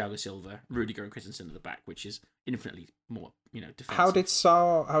have Thiago Silva, Rudiger, and Christensen at the back, which is infinitely more, defensive. How did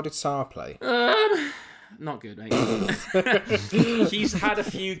Sarr play? Not good, mate. He's had a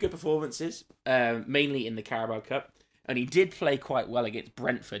few good performances, mainly in the Carabao Cup, and he did play quite well against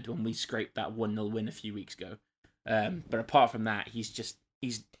Brentford when we scraped that 1-0 win a few weeks ago. But apart from that, he's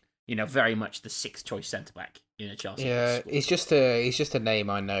very much the 6th choice centre back in a Chelsea. Yeah, he's just a name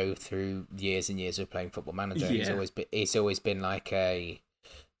I know through years and years of playing Football Manager. Yeah. He's always been like a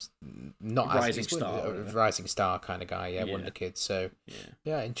rising star kind of guy. Yeah, wonder kid. So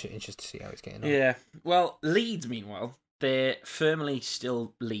interested to see how he's getting on. Yeah. Well, Leeds, meanwhile, they're firmly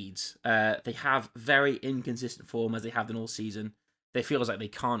still Leeds. They have very inconsistent form, as they have done all season. They feel like they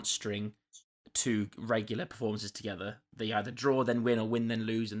can't string 2 regular performances together. They either draw then win, or win then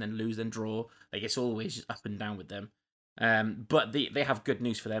lose, and then lose then draw. Like, it's always just up and down with them. But they have good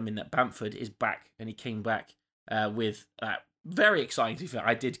news for them in that Bamford is back, and he came back with very exciting.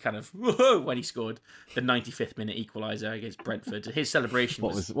 I did kind of whoa when he scored the 95th minute equaliser against Brentford. His celebration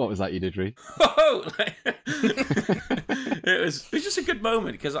what was that you did, Rhys? Whoa! It was just a good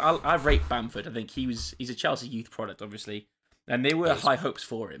moment, because I rate Bamford. I think he's a Chelsea youth product, obviously, and there were high hopes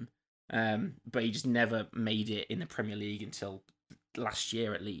for him. But he just never made it in the Premier League until last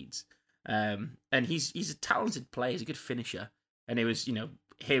year at Leeds. And he's a talented player. He's a good finisher. And it was,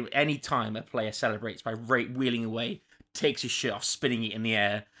 here, any time a player celebrates by wheeling away, takes his shirt off, spinning it in the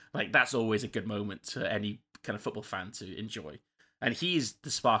air, like, that's always a good moment to any kind of football fan to enjoy. And he is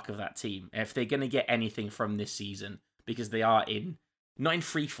the spark of that team. If they're going to get anything from this season, because they are not in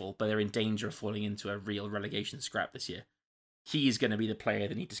freefall, but they're in danger of falling into a real relegation scrap this year, he is going to be the player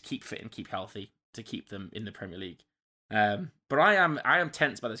they need to keep fit and keep healthy to keep them in the Premier League. But I am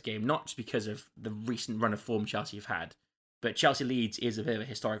tense about this game, not just because of the recent run of form Chelsea have had, but Chelsea-Leeds is a bit of a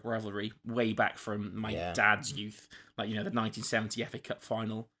historic rivalry, way back from my dad's youth, like, the 1970 FA Cup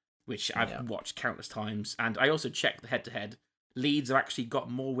final, which I've watched countless times. And I also checked the head-to-head. Leeds have actually got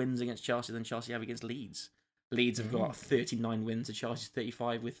more wins against Chelsea than Chelsea have against Leeds. Leeds have got 39 wins to Chelsea's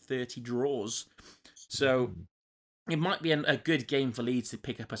 35 with 30 draws. So it might be a good game for Leeds to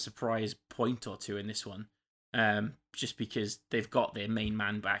pick up a surprise point or two in this one, just because they've got their main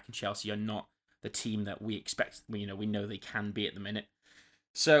man back, and Chelsea are not the team that we expect. We know they can be at the minute.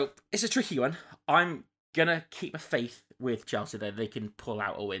 So it's a tricky one. I'm gonna keep my faith with Chelsea that they can pull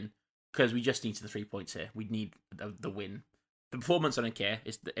out a win, because we just need the 3 points here. We need the win. The performance, I don't care.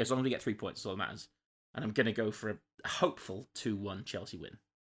 As long as we get 3 points, that's all that matters. And I'm gonna go for a hopeful 2-1 Chelsea win.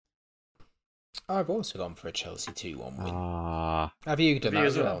 I've also gone for a Chelsea 2-1 win. Have you done that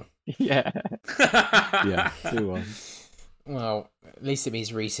as well? Yeah. Yeah, 2-1. Well, at least it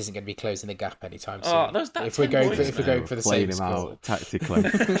means Rhys isn't going to be closing the gap anytime soon. That's if we're going for the same him score. out tactically.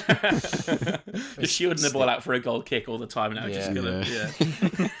 Just shielding the ball out for a goal kick all the time now. Just gonna,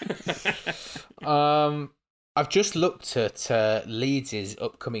 I've just looked at Leeds'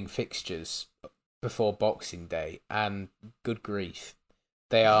 upcoming fixtures before Boxing Day, and good grief.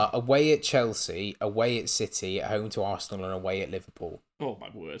 They are away at Chelsea, away at City, at home to Arsenal, and away at Liverpool. Oh, my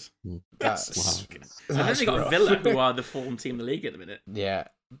word. That's and then they got rough. Villa, who are the form team in the league at the minute. Yeah,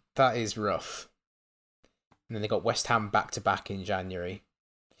 that is rough. And then they got West Ham back-to-back in January.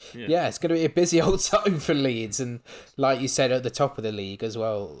 Yeah, it's going to be a busy old time for Leeds. And like you said, at the top of the league as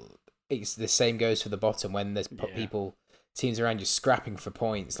well, it's the same goes for the bottom when there's teams around you scrapping for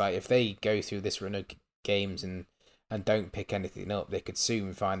points. Like, if they go through this run of games and don't pick anything up, they could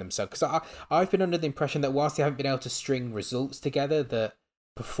soon find themselves. Because I've been under the impression that whilst they haven't been able to string results together, the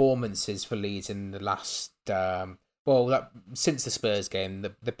performances for Leeds in the last since the Spurs game,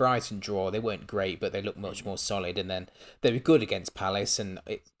 the Brighton draw, they weren't great, but they looked much more solid. And then they were good against Palace, and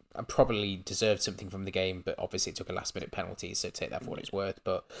it probably deserved something from the game, but obviously it took a last minute penalty, so take that for what it's worth.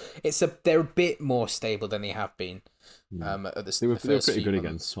 But they're a bit more stable than they have been. At they were pretty good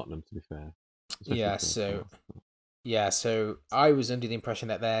against Tottenham, to be fair. So I was under the impression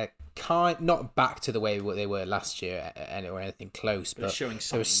that they're not back to the way they were last year or anything close, but showing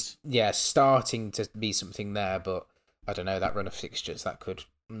signs. Starting to be something there. But I don't know, that run of fixtures that could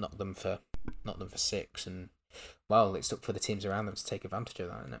knock them for 6, and well, it's up for the teams around them to take advantage of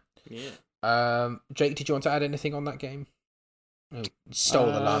that, isn't it? Yeah. Jake, did you want to add anything on that game? You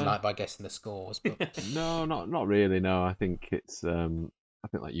stole the limelight by guessing the scores, but no, not really. No, I think it's I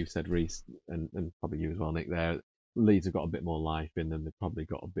think like you said, Rhys, and probably you as well, Nick. There, Leeds have got a bit more life in them. They've probably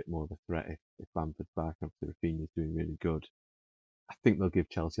got a bit more of a threat if Bamford's back. Obviously, Rafinha's doing really good. I think they'll give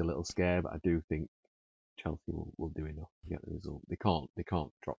Chelsea a little scare, but I do think Chelsea will do enough to get the result. They can't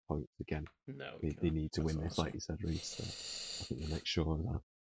drop points again. No, they need to win this, like you said, Rhys. So I think they'll make sure of that.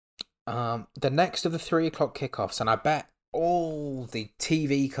 The next of the 3:00 kickoffs, and I bet all the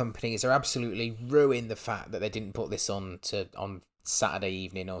TV companies are absolutely ruining the fact that they didn't put this on Saturday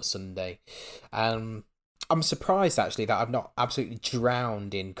evening or Sunday. I'm surprised actually that I've not absolutely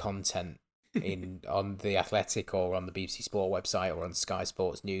drowned in content on the Athletic or on the BBC Sport website or on Sky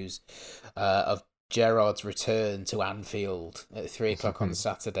Sports News of Gerrard's return to Anfield at 3:00 on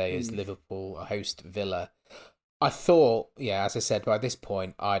Saturday as Liverpool host Villa. I thought, as I said, by this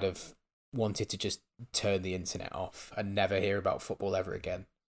point I'd have wanted to just turn the internet off and never hear about football ever again.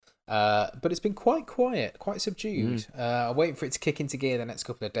 But it's been quite quiet, quite subdued. I'm waiting for it to kick into gear the next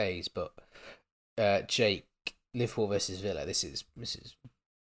couple of days, but Jake, Liverpool versus Villa, this is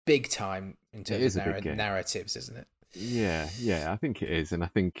big time in terms of narratives, isn't it? Yeah, I think it is, and I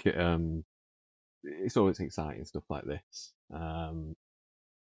think it's always exciting stuff like this.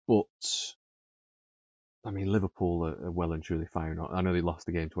 But I mean, Liverpool are well and truly firing on. I know they lost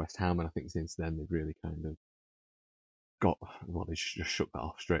the game to West Ham, and I think since then they've really kind of they just shook that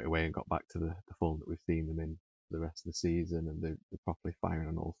off straight away and got back to the form that we've seen them in the rest of the season, and they're properly firing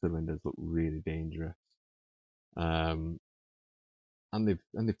on all cylinders, look really dangerous. And they've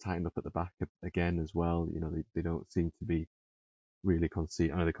tightened up at the back again as well. You know, they don't seem to be really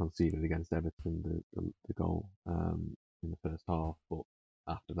conceding. I know they conceded against Everton the goal in the first half, but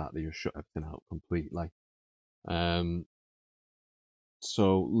after that they just shut everything out completely.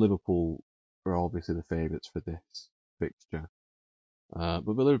 So Liverpool are obviously the favourites for this fixture, but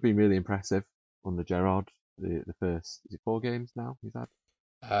Villa have been really impressive under Gerrard. The first, is it 4 games now he's had?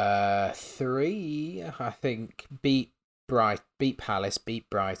 3, I think. Beat Palace, beat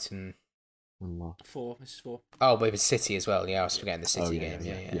Brighton. And lost. 4. This is 4. Oh, but it was City as well. Yeah, I was forgetting the City game.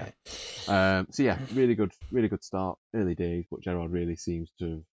 Yeah. So yeah, really good start. Early days, but Gerrard really seems to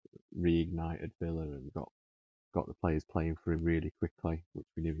have reignited Villa and got the players playing for him really quickly, which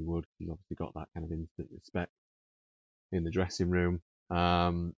we knew he would. He's obviously got that kind of instant respect in the dressing room.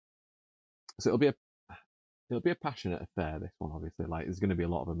 So it'll be a passionate affair, this one, obviously. Like, there's going to be a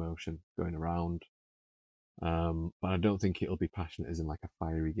lot of emotion going around. But I don't think it'll be passionate as in like a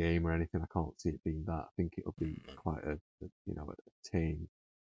fiery game or anything. I can't see it being that. I think it'll be quite a tame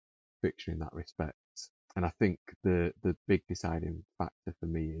fixture in that respect. And I think the big deciding factor for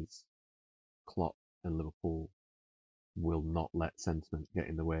me is Klopp and Liverpool will not let sentiment get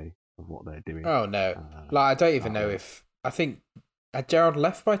in the way of what they're doing. Oh no! I don't even know if I think had Gerrard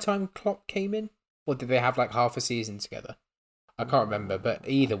left by the time Klopp came in, or did they have like half a season together? I can't remember, but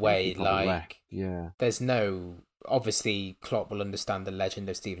either way, there's no. Obviously, Klopp will understand the legend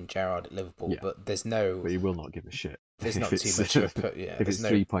of Steven Gerrard at Liverpool, but there's no. But he will not give a shit. There's not too much of a put. Yeah, if it's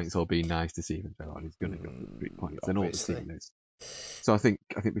 3 points or being nice to Steven Gerrard, he's going to go for 3 points. And all the team is. So I think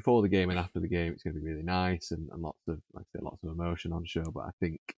before the game and after the game, it's going to be really nice and lots of emotion on show. But I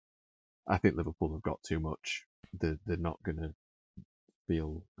think I think Liverpool have got too much. They're not going to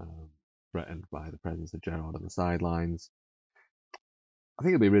feel threatened by the presence of Gerrard on the sidelines. I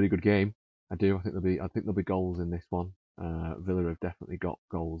think it'll be a really good game. I do. I think there'll be goals in this one. Villa have definitely got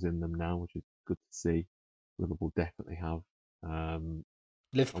goals in them now, which is good to see. Liverpool definitely have.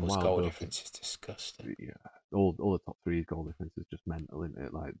 Liverpool's goal difference is disgusting. Yeah, all the top three goal difference is just mental, isn't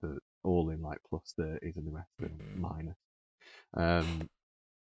it? Like the all in like plus 30s and the rest of them minus.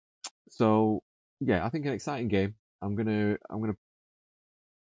 So yeah, I think an exciting game. I'm gonna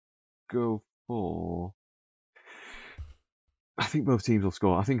go for. I think both teams will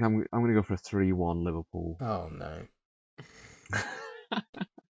score. I think I'm gonna go for a 3-1 Liverpool. Oh no.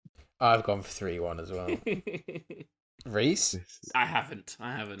 I've gone for 3-1 as well. Rhys? I haven't.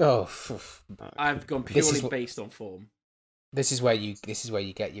 Oh, I've gone purely based on form. This is where you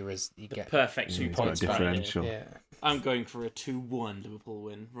get your perfect 2 points differential. Yeah. I'm going for a 2-1 Liverpool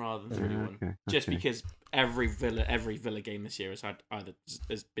win rather than 3-1. Okay. Just because every Villa game this year has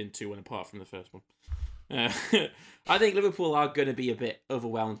been 2-1 apart from the first one. I think Liverpool are going to be a bit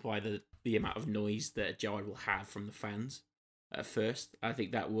overwhelmed by the amount of noise that Gerrard will have from the fans at first. I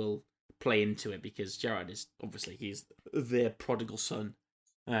think that will play into it because Gerrard is obviously he's their prodigal son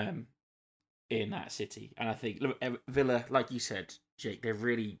in that city, and I think Villa, like you said, Jake,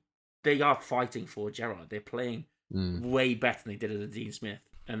 they are fighting for Gerrard. They're playing way better than they did under Dean Smith,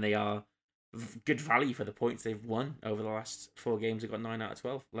 and they are good value for the points they've won over the last 4 games. They've got 9 out of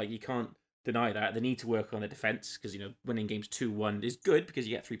 12. Like, you can't deny that. They need to work on their defence because winning games 2-1 is good because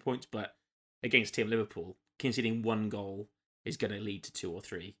you get 3 points, but against Team Liverpool, conceding 1 goal is going to lead to 2 or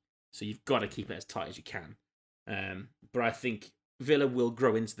 3. So you've got to keep it as tight as you can. But I think Villa will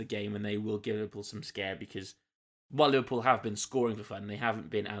grow into the game and they will give Liverpool some scare because while Liverpool have been scoring for fun, they haven't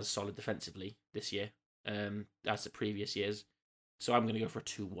been as solid defensively this year as the previous years. So I'm going to go for a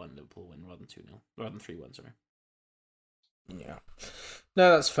 2-1 Liverpool win rather than 2-0. Rather than 3-1, sorry. Yeah.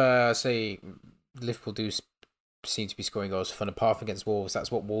 No, that's fair. I say Liverpool do seem to be scoring goals for fun, apart from against Wolves.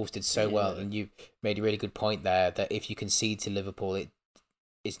 That's what Wolves did so well. And you made a really good point there that if you concede to Liverpool,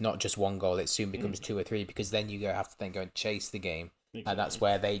 it's not just 1 goal, it soon becomes 2 or 3 because then you have to then go and chase the game. Exactly. And that's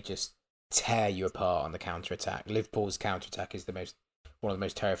where they just tear you apart on the counter-attack. Liverpool's counter-attack is one of the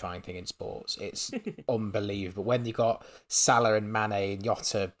most terrifying thing in sports. It's unbelievable. When you got Salah and Mane and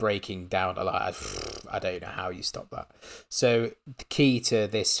Jota breaking down, I don't know how you stop that. So the key to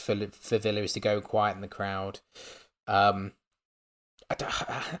this for Villa is to go quiet in the crowd.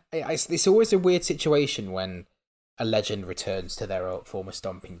 It's always a weird situation when a legend returns to their former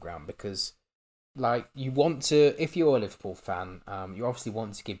stomping ground because, like, you want to, if you're a Liverpool fan, you obviously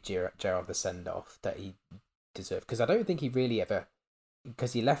want to give Gerrard the send off that he deserved because I don't think he really ever,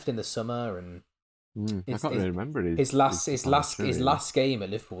 because he left in the summer and I can't really remember his last game at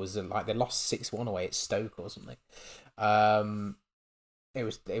Liverpool was like they lost 6-1 away at Stoke or something. It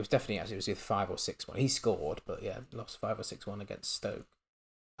was definitely actually it was either 5 or 6-1. He scored, but yeah, lost 5 or 6-1 against Stoke.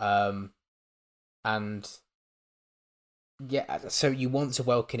 And yeah, so you want to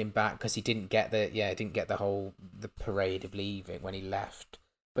welcome him back because he didn't get the parade of leaving when he left.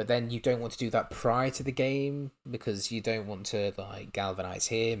 But then you don't want to do that prior to the game because you don't want to like galvanise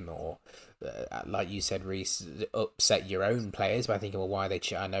him or, like you said, Rhys, upset your own players by thinking, well, why are they?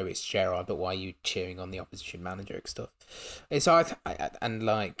 I know it's Gerrard, but why are you cheering on the opposition manager and stuff? It's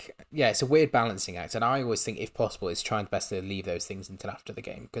it's a weird balancing act, and I always think, if possible, it's trying best to leave those things until after the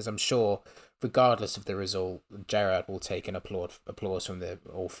game because I'm sure, regardless of the result, Gerrard will take an applause from the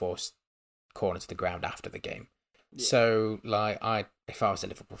all 4 corners of the ground after the game. Yeah. So, if I was a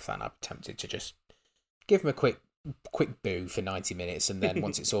Liverpool fan, I'd be tempted to just give him a quick boo for 90 minutes, and then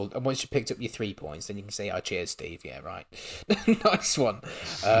once you picked up your 3 points, then you can say, "Oh, cheers, Steve." Yeah, right, nice one.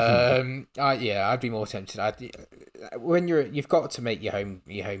 I'd be more tempted. When you've got to make your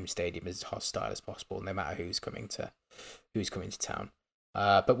home stadium as hostile as possible, no matter who's coming to town.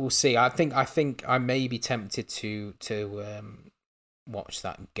 But we'll see. I think I may be tempted to watch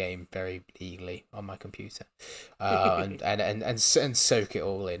that game very legally on my computer, and soak it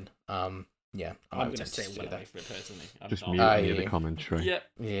all in. I'm going to stay away from it personally. Just mute the commentary.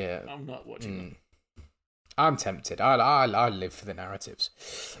 Yeah. I'm not watching them. I'm tempted. I live for the narratives.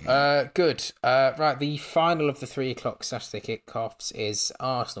 Good. Right. The final of the 3:00 Saturday kickoffs is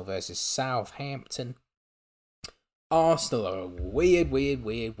Arsenal versus Southampton. Arsenal are a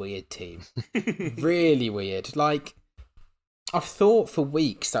weird team. Really weird. Like, I've thought for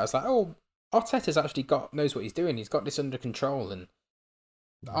weeks that I was like, oh, Arteta's actually knows what he's doing. He's got this under control, and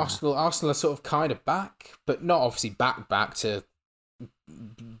Arsenal are sort of kind of back, but not obviously back to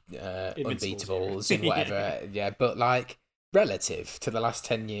unbeatables and whatever. Yeah, but like relative to the last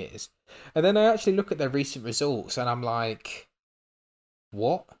 10 years. And then I actually look at their recent results and I'm like,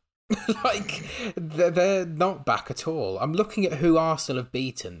 what? Like, they're not back at all. I'm looking at who Arsenal have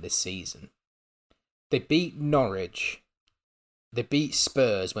beaten this season. They beat Norwich. They beat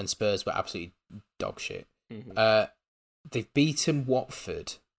Spurs when Spurs were absolutely dog shit. Mm-hmm. They've beaten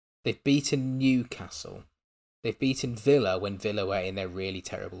Watford. They've beaten Newcastle. They've beaten Villa when Villa were in their really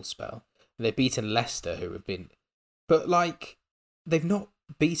terrible spell. And they've beaten Leicester, who have been... But, like, they've not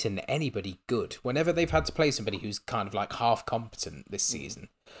beaten anybody good. Whenever they've had to play somebody who's kind of, like, half competent this season,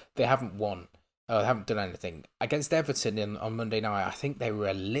 they haven't won. They haven't done anything. Against Everton on Monday night, I think they were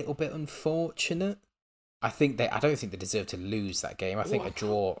a little bit unfortunate. I don't think they deserve to lose that game. I think a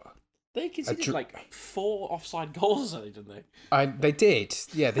draw... They conceded like 4 offside goals, didn't they? They did,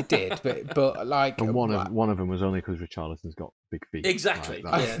 yeah, they did. But like, and one of them was only because Richarlison's got big feet. Exactly.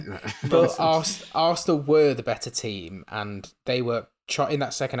 But Arsenal were the better team, and they were in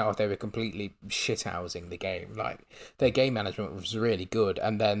that second half. They were completely shithousing the game. Like, their game management was really good,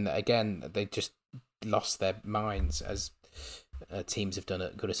 and then again they just lost their minds as teams have done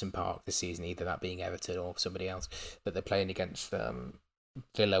at Goodison Park this season. Either that being Everton or somebody else that they're playing against.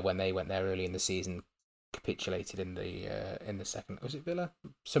 Villa, when they went there early in the season, capitulated in the second. Was it Villa?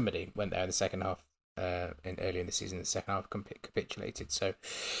 Somebody went there in the second half. Early in the season, the second half capitulated. So,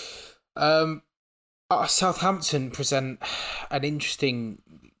 Southampton present an interesting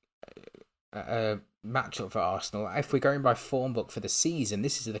matchup for Arsenal. If we're going by form book for the season,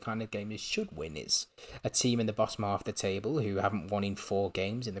 this is the kind of game they should win. It's a team in the bottom half of the table who haven't won in 4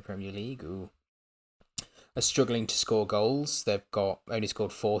 games in the Premier League, who are struggling to score goals. They've only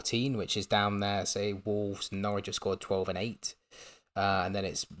scored 14, which is down there. Say Wolves and Norwich have scored 12 and 8. And then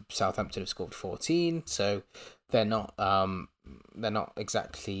it's Southampton have scored 14. So they're not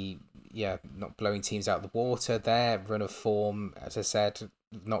exactly, not blowing teams out of the water. Their run of form, as I said,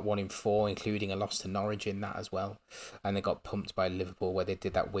 not 1 in 4, including a loss to Norwich in that as well. And they got pumped by Liverpool where they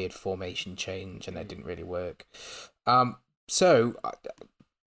did that weird formation change and that didn't really work. So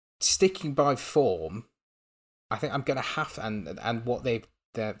sticking by form, I think I'm going to have and what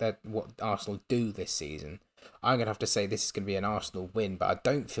what Arsenal do this season, I'm going to have to say this is going to be an Arsenal win, but I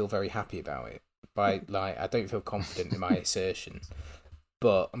don't feel very happy about it. I don't feel confident in my assertion,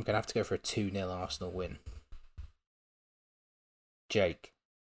 but I'm going to have to go for a 2-0 Arsenal win. Jake?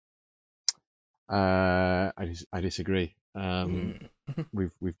 I disagree.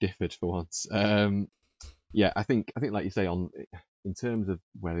 We've differed for once. I think like you say, in terms of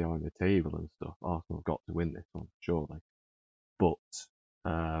where they are on the table and stuff, Arsenal have got to win this one, surely. But,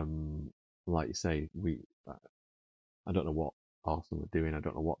 like you say, I don't know what Arsenal are doing. I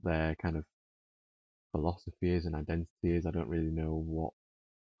don't know what their kind of philosophy is and identity is. I don't really know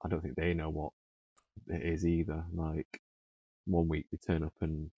I don't think they know what it is either. Like, one week they turn up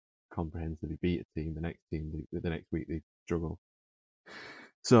and comprehensively beat a team, the next week they struggle.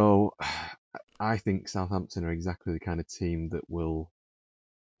 So, I think Southampton are exactly the kind of team that will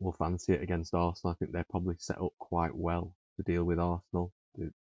fancy it against Arsenal. I think they're probably set up quite well to deal with Arsenal.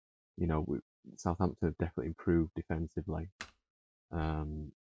 Southampton have definitely improved defensively,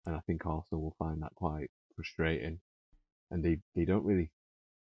 and I think Arsenal will find that quite frustrating. And they don't really.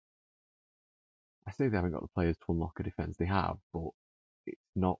 I say they haven't got the players to unlock a defence. They have, but it's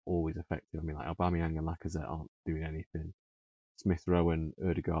not always effective. I mean, like Aubameyang and Lacazette aren't doing anything. Smith Rowe and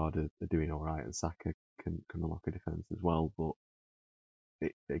Ødegaard are doing all right, and Saka can unlock a defence as well.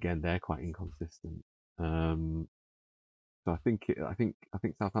 But again, they're quite inconsistent. So I think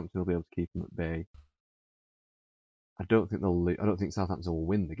Southampton will be able to keep them at bay. I don't think Southampton will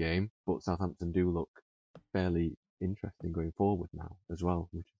win the game, but Southampton do look fairly interesting going forward now as well,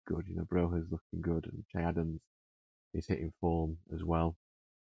 which is good. Broja's looking good, and Che Adams is hitting form as well.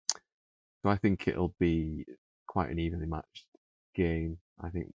 So I think it'll be quite an evenly matched game. I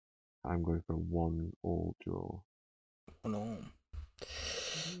think I'm going for a 1-1 draw. 1-1.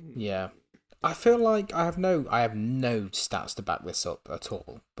 Yeah. I feel like I have no stats to back this up at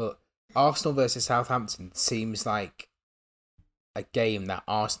all, but Arsenal versus Southampton seems like a game that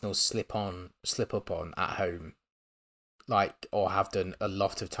Arsenal slip up on at home, or have done a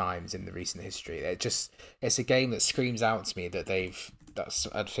lot of times in the recent history. It's a game that screams out to me that that's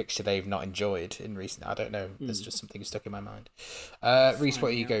a fixture they've not enjoyed in recent. I don't know. There's just something stuck in my mind. Rhys, what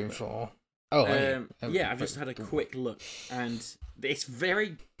are you going for? Oh, I've just had a quick look, and it's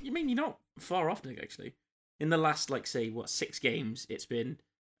very. You're not far off, Nick. Actually, in the last 6 games, it's been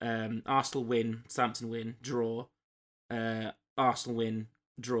Arsenal win, Southampton win, draw, Arsenal win,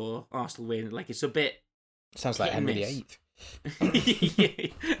 draw, Arsenal win. It's a bit. Sounds like Henry VIII.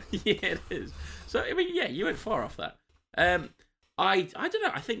 yeah, it is. So you went far off that. I don't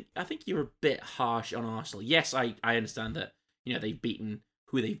know. I think you're a bit harsh on Arsenal. Yes, I understand that. They've beaten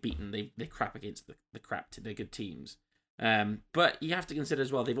who they've beaten. They crap against the good teams. But you have to consider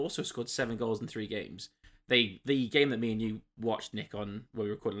as well. They've also scored 7 goals in 3 games. The game that me and you watched, Nick, on when we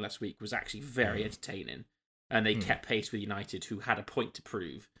were recording last week was actually very entertaining, and they kept pace with United, who had a point to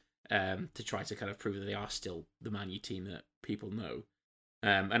prove, to try to kind of prove that they are still the Man U team that people know.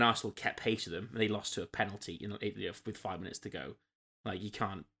 And Arsenal kept pace with them, and they lost to a penalty, with 5 minutes to go. Like, you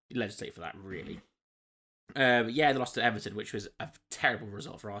can't legislate for that, really. They lost to Everton, which was a terrible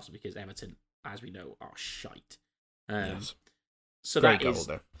result for Arsenal because Everton, as we know, are shite. Yes. So great that goal, is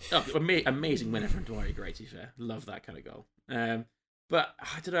though. Amazing winner from Dwyer Gray, to be fair. Love that kind of goal. But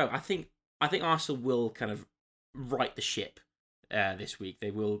I don't know. I think Arsenal will kind of right the ship this week.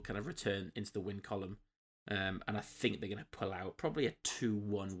 They will kind of return into the win column. And I think they're going to pull out probably a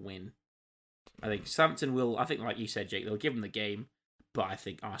 2-1 win. I think Southampton will, like you said, Jake, they'll give them the game. But I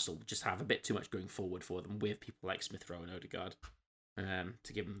think Arsenal will just have a bit too much going forward for them with people like Smith Rowe and Odegaard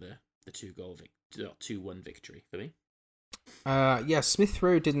to give them the 2-1 victory for me. Smith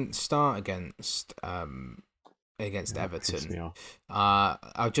Rowe didn't start against Everton.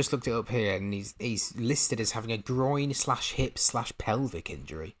 I've just looked it up here, and he's listed as having a groin/hip/pelvic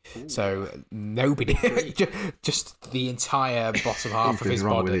injury. Ooh, so nobody, just the entire bottom half of his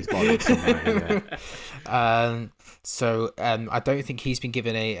body. I don't think he's been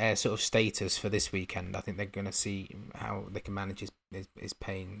given a sort of status for this weekend. I think they're going to see how they can manage his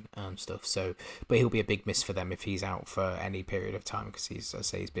pain stuff. So, but he'll be a big miss for them if he's out for any period of time, because he's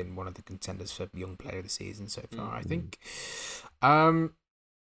been one of the contenders for Young Player of the Season so far. I think.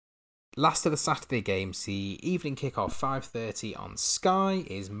 Last of the Saturday games, the evening kickoff, 5:30 on Sky,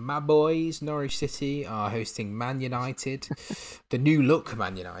 is my boys Norwich City are hosting Man United, the new look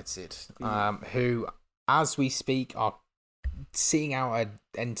Man United, who, as we speak, are seeing out an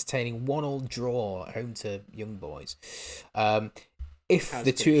entertaining 1-1 draw at home to Young Boys.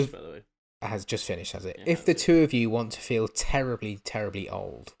 Has just finished, has it? Yeah, if the two of you want to feel terribly, terribly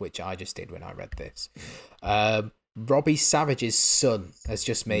old, which I just did when I read this, Robbie Savage's son has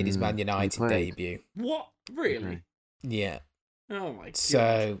just made his Man United debut. What? Really? Yeah. Oh my god.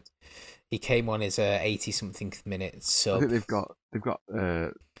 So he came on his 80-something minute sub. I think they've got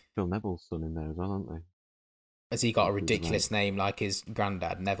Phil Neville's son in there as well, haven't they? Has he got a ridiculous name like his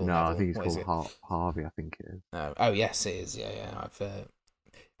granddad, Neville? No, Neville? I think he's called Harvey. I think it is. Oh yes, it is. Yeah.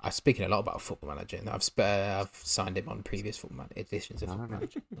 I'm speaking a lot about Football Manager, and I've signed him on previous editions of Football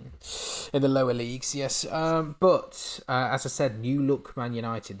Manager in the lower leagues. Yes, but as I said, new look Man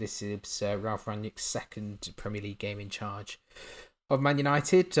United. This is Ralph Rangnick's second Premier League game in charge of Man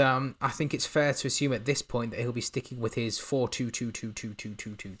United. I think it's fair to assume at this point that he'll be sticking with his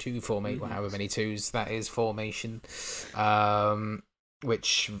 4-2-2-2-2-2-2-2 formation, however many twos that is formation.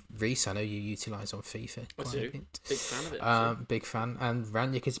 Which, Rhys, I know you utilise on FIFA. I do. Big fan of it. Big fan, and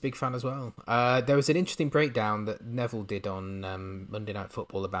Rangnick is a big fan as well. There was an interesting breakdown that Neville did on Monday Night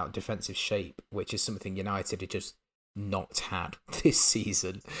Football about defensive shape, which is something United had just not had this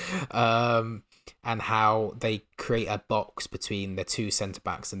season, and how they create a box between the two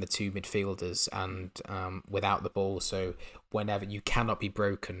centre-backs and the two midfielders, and without the ball, so whenever you cannot be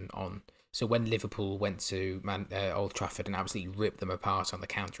broken on. So when Liverpool went to Old Trafford and absolutely ripped them apart on the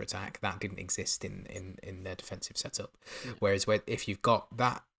counter-attack, that didn't exist in their defensive setup. Yeah. Whereas if you've got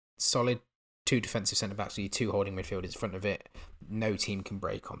that solid 2 defensive centre-backs with your 2 holding midfielders in front of it, no team can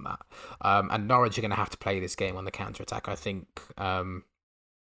break on that. And Norwich are going to have to play this game on the counter-attack. I think,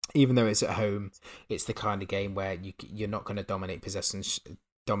 even though it's at home, it's the kind of game where you're not going to dominate possession,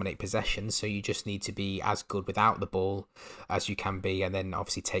 so you just need to be as good without the ball as you can be, and then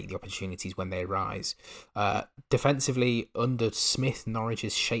obviously take the opportunities when they arise. Defensively, under Smith,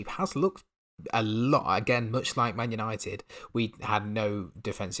 Norwich's shape has looked a lot, again, much like Man United. We had no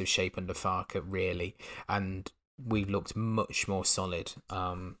defensive shape under Farke, really, and we've looked much more solid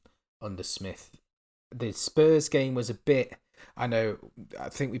under Smith. The Spurs game was a bit... I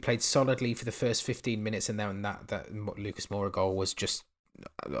think we played solidly for the first 15 minutes, and then that Lucas Moura goal was just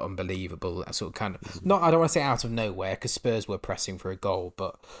unbelievable. That sort of kind of I don't want to say out of nowhere, because Spurs were pressing for a goal,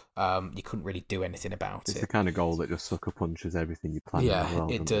 but you couldn't really do anything about it. It's the kind of goal that just sucker punches everything you plan. Yeah,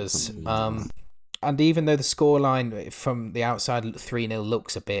 well, it does. And even though the scoreline from the outside 3-0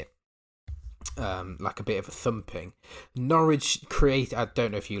 looks a bit like a bit of a thumping, Norwich created, I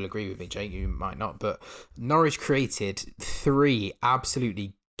don't know if you'll agree with me, Jake, you might not, but Norwich created 3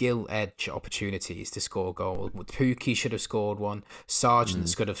 absolutely gilt-edge opportunities to score a goal. Pukki should have scored one. Sargent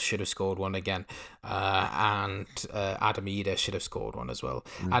should have scored one again. And Adam Eder should have scored one as well.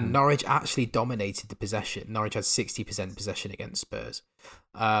 And Norwich actually dominated the possession. Norwich had 60% possession against Spurs.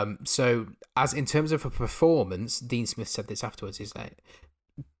 So as in terms of a performance, Dean Smith said this afterwards, is that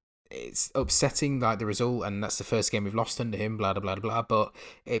it's upsetting, like the result, and that's the first game we've lost under him, blah blah blah blah. But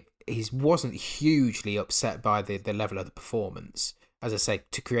he wasn't hugely upset by the level of the performance. As I say,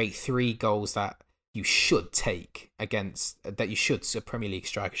 to create 3 goals that you should take against, that you should, a Premier League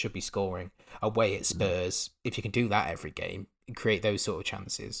striker should be scoring away at Spurs. If you can do that every game and create those sort of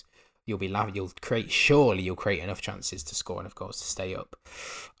chances, you'll create enough chances to score and of course to stay up.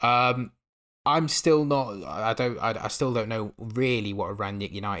 I'm still not. I still don't know really what a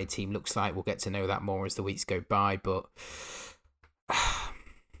Rangnick United team looks like. We'll get to know that more as the weeks go by. But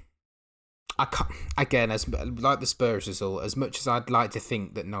I can't, again, as like the Spurs result, as much as I'd like to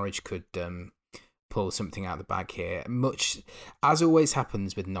think that Norwich could pull something out of the bag here, much as always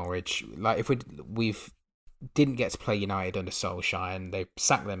happens with Norwich. Like if we've didn't get to play United under Solskjaer, and they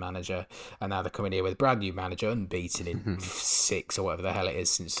sacked their manager, and now they're coming here with a brand new manager, unbeaten in 6 or whatever the hell it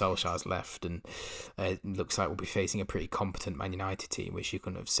is since Solskjaer's left, and it looks like we'll be facing a pretty competent Man United team, which you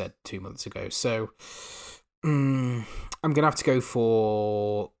couldn't have said 2 months ago. So I'm gonna have to go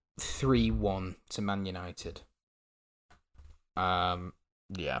for 3-1 to Man United.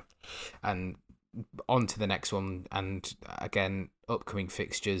 Yeah, and on to the next one, and again, upcoming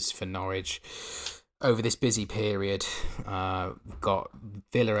fixtures for Norwich over this busy period. We've got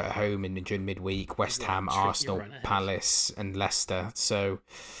Villa at home during midweek, West Ham, Arsenal, Palace and Leicester. So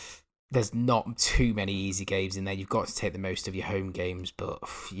there's not too many easy games in there. You've got to take the most of your home games, but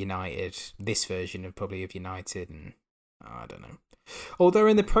United, this version of United, and I don't know. Although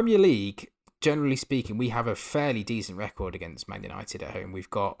in the Premier League, generally speaking, we have a fairly decent record against Man United at home.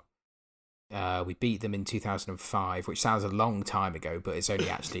 We've got we beat them in 2005, which sounds a long time ago, but it's only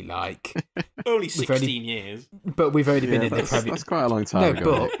actually like only 16 years. But we've only been in the Premier. That's quite a long time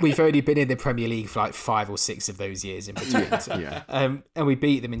ago. No, but we've only been in the Premier League for like 5 or 6 of those years in between. And we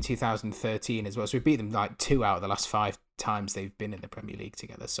beat them in 2013 as well. So we beat them like 2 out of the last 5 times they've been in the Premier League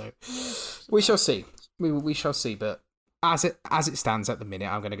together. So we shall see. We shall see. But as it stands at the minute,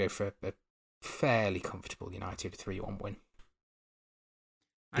 I'm going to go for a fairly comfortable United 3-1 win.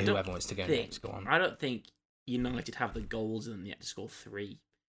 Whoever wants to go next, go on. I don't think United have the goals in them yet to score 3,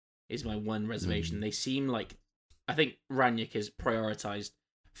 is my one reservation. They seem like, I think Rangnick has prioritised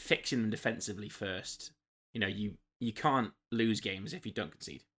fixing them defensively first. You know, you can't lose games if you don't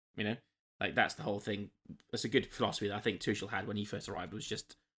concede. You know, like that's the whole thing. That's a good philosophy that I think Tuchel had when he first arrived, was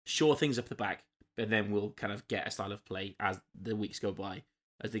just shore things up the back, but then we'll kind of get a style of play as the weeks go by,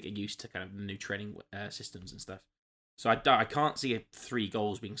 as they get used to kind of the new training systems and stuff. So I can't see 3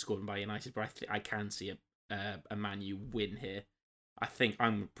 goals being scored by United, but I can see a Man U win here. I think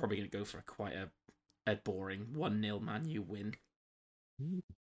I'm probably going to go for quite a boring 1-0 Man U win.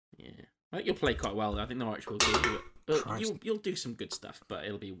 Yeah, I think you'll play quite well. I think Norwich will do it. You'll do some good stuff, but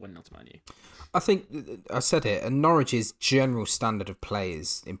it'll be 1-0 to Man U. I think I said it, and Norwich's general standard of play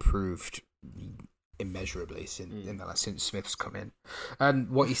is improved immeasurably since Smith's come in.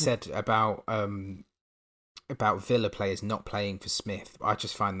 And what you said about Villa players not playing for Smith, I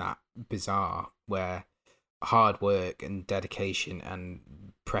just find that bizarre, where hard work and dedication and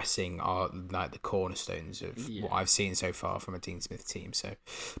pressing are like the cornerstones of what I've seen so far from a Dean Smith team. So,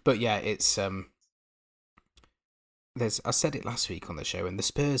 but yeah, it's I said it last week on the show, and the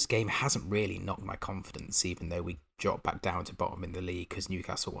Spurs game hasn't really knocked my confidence, even though we dropped back down to bottom in the league because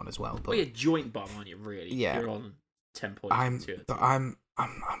Newcastle won as well. But you're joint bottom, aren't you? Really? Yeah, you're on 10 points.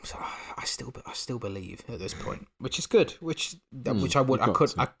 I still believe at this point, which is good. Which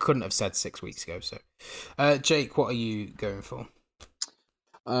I couldn't have said 6 weeks ago. So, Jake, what are you going for?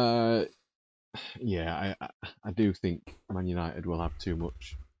 Yeah, I do think Man United will have too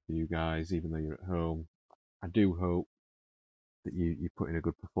much for you guys, even though you're at home. I do hope that you put in a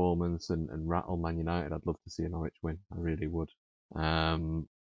good performance and rattle Man United. I'd love to see a Norwich win. I really would. But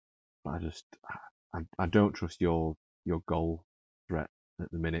I don't trust your goal threat at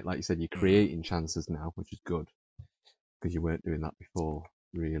the minute. Like you said, you're creating chances now, which is good, because you weren't doing that before,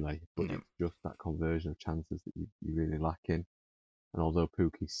 really. But it's just that conversion of chances that you're really lacking. And although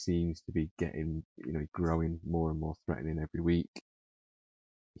Pukki seems to be getting, growing more and more threatening every week,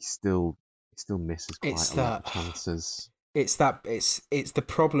 he still misses quite a lot of chances. It's the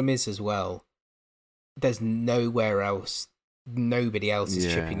problem is as well, there's nobody else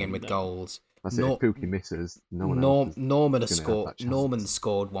is chipping in with goals. That's it. If Pukki misses, no one else. Norman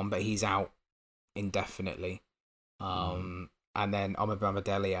scored one, but he's out indefinitely. and then Omobama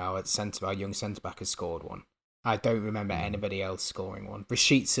Dele, our young centre back, has scored one. I don't remember anybody else scoring one.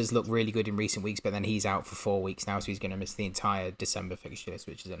 Rashica has looked really good in recent weeks, but then he's out for 4 weeks now, so he's going to miss the entire December fixture list,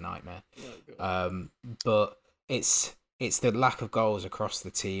 which is a nightmare. But it's the lack of goals across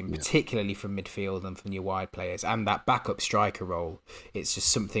the team, particularly from midfield and from your wide players, and that backup striker role. It's just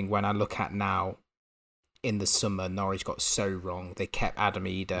something when I look at now. In the summer, Norwich got so wrong. They kept Adam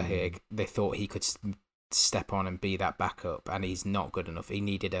Eder here. They thought he could step on and be that backup, and he's not good enough. He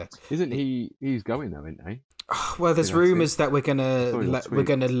needed a. Isn't he? He's going though, isn't he? Well, there's rumours that we're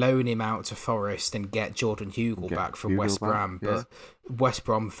gonna loan him out to Forest and get Jordan Hugill back from West Brom. But West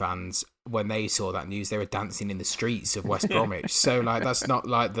Brom fans, when they saw that news, they were dancing in the streets of West Bromwich. So like that's not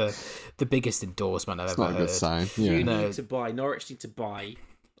like the biggest endorsement I've ever heard. It's not a good sign. Yeah. Norwich need to buy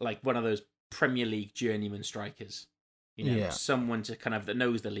like one of those Premier League journeyman strikers. Someone to kind of that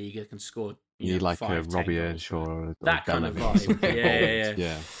knows the league, that can score. You need like 5, a Robbie Earnshaw, that kind of vibe.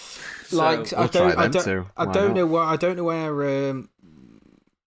 Yeah. Like so, I don't know where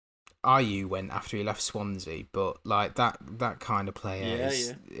Ayew went after he left Swansea, but like that kind of player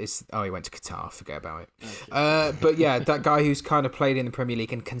is he went to Qatar, forget about it. Okay. But yeah, that guy who's kind of played in the Premier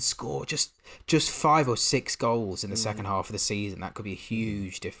League and can score just 5 or 6 goals in the second half of the season, that could be a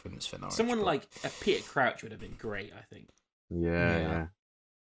huge difference for Norwich. Someone like a Peter Crouch would have been great, I think. Yeah.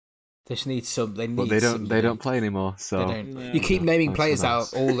 They just need some. They need. But they don't play anymore. So you keep naming players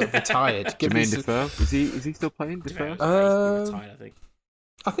out, all retired. Jermaine Defoe, is he still playing? Defoe? Retired, I think.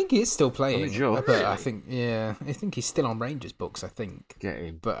 I think he is still playing. Sure. But I think he's still on Rangers books. I think. Get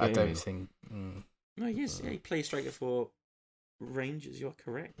him. But I don't think. No, he is. Yeah, he plays striker for Rangers. You're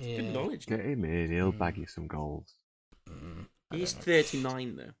correct. Yeah. Good knowledge. Get him in. He'll bag you some goals. He's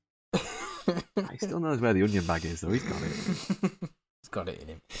 39 though. He still knows where the onion bag is, though. He's got it. He's got it in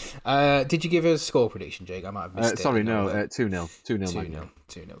him. Did you give us a score prediction, Jake? I might have missed it. Sorry, no. 2-0. 2-0.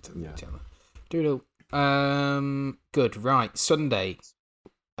 2-0 to the 2-0. Good. Right. Sunday.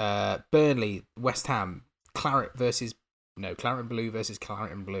 Burnley, West Ham, Claret and Blue versus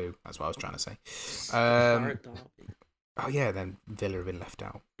Claret and Blue. That's what I was trying to say. Oh yeah, then Villa have been left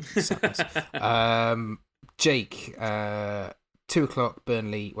out. Jake, 2:00,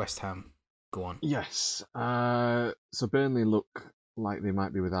 Burnley, West Ham. Go on. Yes. So Burnley look like they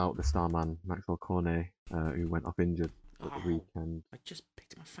might be without the star man Maxwell Cornet, who went off injured at the weekend. I just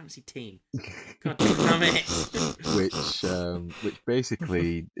picked my fantasy team. God damn it! which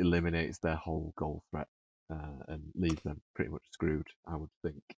basically eliminates their whole goal threat and leaves them pretty much screwed, I would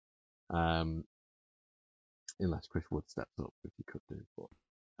think. Unless Chris Wood steps up, which he could do. But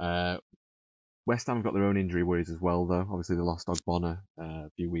West Ham have got their own injury worries as well, though. Obviously, they lost Ogbonna a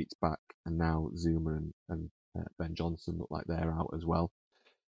few weeks back, and now Zuma and Ben Johnson look like they're out as well.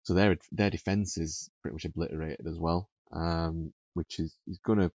 So their defence is pretty much obliterated as well, which is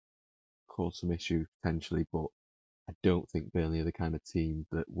going to cause some issues potentially, but I don't think Burnley are the kind of team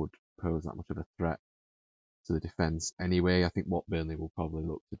that would pose that much of a threat to the defence anyway. I think what Burnley will probably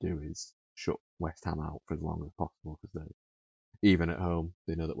look to do is shut West Ham out for as long as possible, because even at home,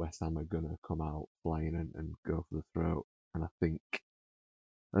 they know that West Ham are going to come out flying and go for the throat. And I think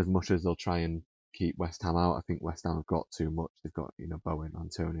as much as they'll try and keep West Ham out, I think West Ham have got too much. They've got, Bowen,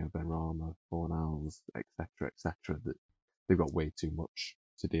 Antonio, Benrahma, Fornals, etc., that they've got way too much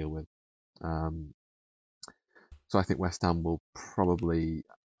to deal with. So I think West Ham will probably,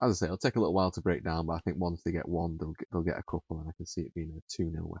 as I say, it'll take a little while to break down, but I think once they get one, they'll get a couple, and I can see it being a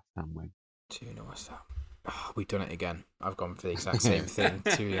 2-0 West Ham win. 2-0 West Ham. Oh, we've done it again. I've gone for the exact same thing.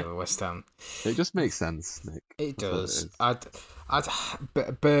 2-0 West Ham. It just makes sense, Nick. It does.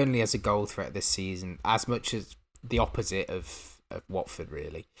 Burnley as a goal threat this season, as much as the opposite of Watford,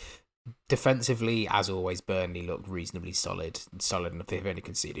 really. Defensively, as always, Burnley look reasonably solid enough. They've only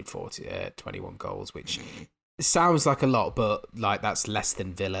conceded 21 goals, which sounds like a lot, but like that's less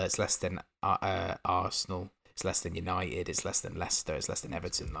than Villa. It's less than Arsenal. It's less than United. It's less than Leicester. It's less than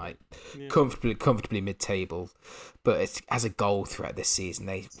Everton. Like comfortably mid-table. But it's, as a goal threat this season,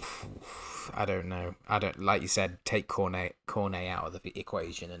 I don't know. Like you said, take Cornet out of the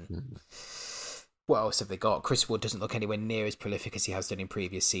equation, and what else have they got? Chris Wood doesn't look anywhere near as prolific as he has done in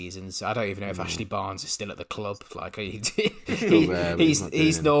previous seasons. I don't even know if Ashley Barnes is still at the club. Like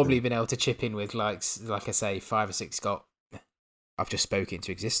he's normally been able to chip in with like I say, 5 or 6 got. I've just spoken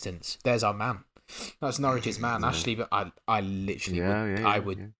into existence. There's our man. That's Norwich's man, Ashley. But I literally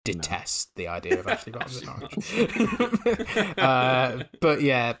would detest the idea of Ashley Barnes at Norwich. But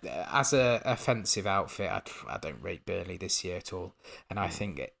yeah, as a offensive outfit, I don't rate Burnley this year at all. And I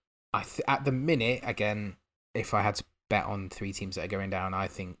think at the minute, again, if I had to bet on 3 teams that are going down, I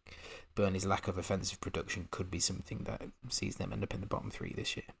think Burnley's lack of offensive production could be something that sees them end up in the bottom 3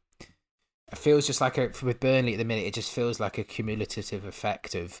 this year. It feels just like with Burnley at the minute, it just feels like a cumulative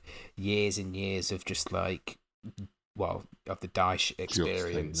effect of years and years of just like, well, of the Dyche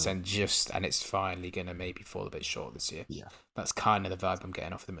experience, and it's finally gonna maybe fall a bit short this year. Yeah, that's kind of the vibe I'm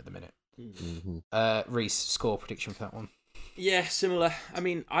getting off them at the minute. Mm-hmm. Rhys, score prediction for that one? Yeah, similar. I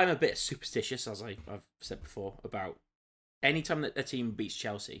mean, I'm a bit superstitious, as I've said before, about any time that a team beats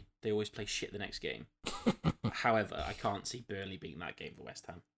Chelsea, they always play shit the next game. However, I can't see Burnley beating that game for West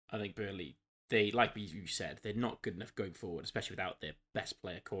Ham. I think Burnley, they, like you said, they're not good enough going forward, especially without their best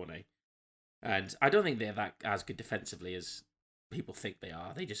player, Cornet. And I don't think they're that as good defensively as people think they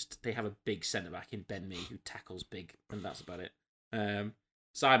are. They have a big centre-back in Ben Mee who tackles big, and that's about it.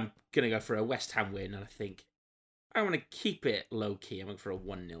 So I'm going to go for a West Ham win, and I think I'm going to keep it low-key. I'm going for a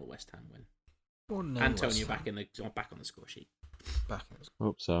 1-0 West Ham win. 1-0 Antonio back on the score sheet.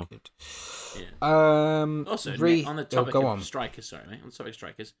 Hope so. Good. Yeah. Also, on the topic of strikers,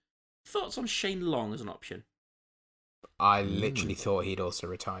 thoughts on Shane Long as an option? I literally thought he'd also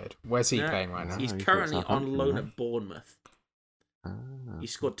retired. Where's he playing right now? He's currently on loan at Bournemouth. He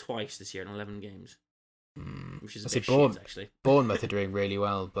scored twice this year in 11 games. Which is a bit shit, actually. Bournemouth are doing really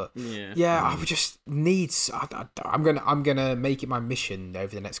well, but I would just need. I'm gonna make it my mission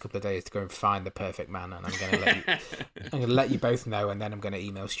over the next couple of days to go and find the perfect man, and I'm gonna let you both know, and then I'm gonna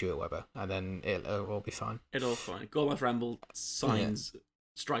email Stuart Webber, and then it'll all be fine. It'll all fine. Goalmouth Ramble signs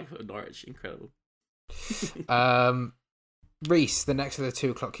striker at Norwich. Incredible. Rhys, the next of the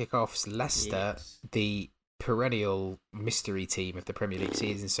 2:00 kickoffs, Leicester, the perennial mystery team of the Premier League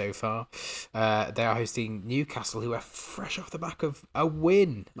season so far. They are hosting Newcastle, who are fresh off the back of a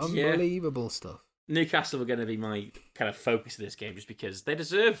win. Unbelievable stuff. Newcastle are going to be my kind of focus of this game, just because they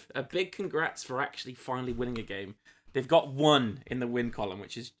deserve a big congrats for actually finally winning a game. They've got 1 in the win column,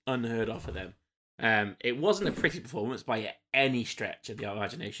 which is unheard of for them. It wasn't a pretty performance by any stretch of the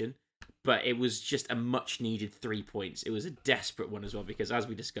imagination, but it was just a much-needed 3 points. It was a desperate one as well, because as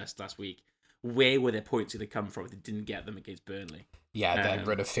we discussed last week, where were their points going to come from if they didn't get them against Burnley? Yeah, their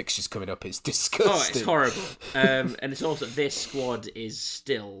run of fixtures coming up is disgusting. Oh, it's horrible. And it's also, this squad is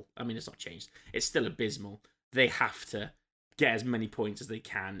still, I mean, it's not changed. It's still abysmal. They have to get as many points as they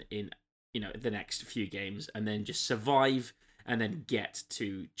can in, the next few games, and then just survive and then get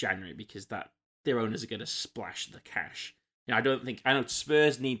to January, because their owners are going to splash the cash. I know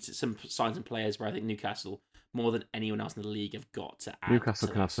Spurs need some signs and players, where I think Newcastle, more than anyone else in the league, have got to add. Newcastle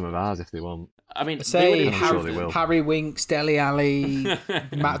can have some of ours if they want. I mean, Harry Winks, Dele Alli,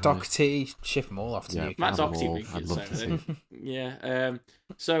 Matt Doherty, ship them all off to Newcastle. Matt Doherty would be good. Yeah.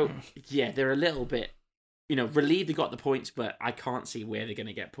 They're a little bit, relieved they got the points, but I can't see where they're going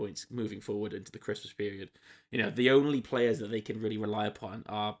to get points moving forward into the Christmas period. The only players that they can really rely upon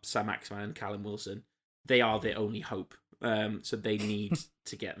are Sam Maximan and Callum Wilson. They are their only hope. So they need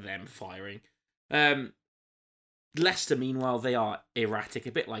to get them firing. Leicester, meanwhile, they are erratic,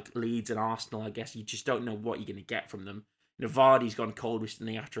 a bit like Leeds and Arsenal, I guess. You just don't know what you're going to get from them. Vardy's gone cold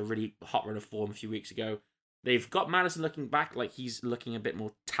recently after a really hot run of form a few weeks ago. They've got Maddison looking back like he's looking a bit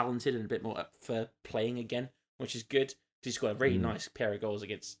more talented and a bit more up for playing again, which is good. He's got a really nice pair of goals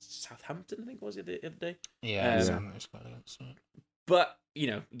against Southampton, I think, was it the other day? But,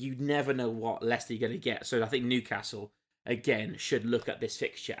 you never know what Leicester you're going to get. So I think Newcastle, again, should look at this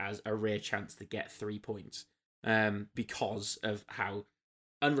fixture as a rare chance to get 3 points. Because of how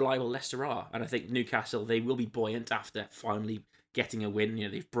unreliable Leicester are. And I think Newcastle, they will be buoyant after finally getting a win.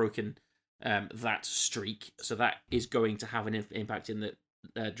 They've broken that streak. So that is going to have an impact in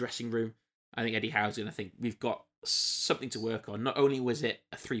the dressing room. I think Eddie Howe's going to think we've got something to work on. Not only was it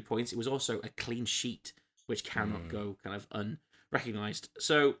a 3 points, it was also a clean sheet, which cannot go kind of unrecognised.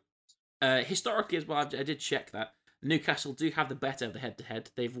 So historically as well, I did check that Newcastle do have the better of the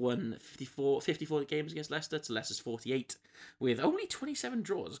head-to-head. They've won 54 games against Leicester to Leicester's 48, with only 27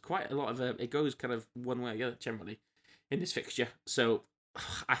 draws. Quite a lot of it goes kind of one way or the other generally in this fixture. So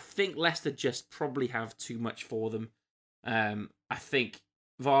I think Leicester just probably have too much for them. I think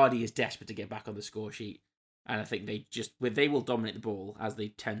Vardy is desperate to get back on the score sheet, and I think they will dominate the ball as they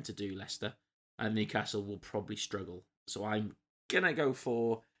tend to do, Leicester, and Newcastle will probably struggle. So I'm gonna go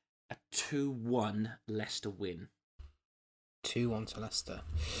for a 2-1 Leicester win. 2-1 to Leicester.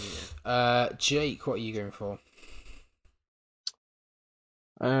 Yeah. Jake, what are you going for?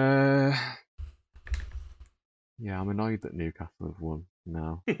 I'm annoyed that Newcastle have won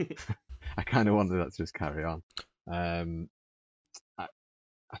now. I kind of wanted that to just carry on. I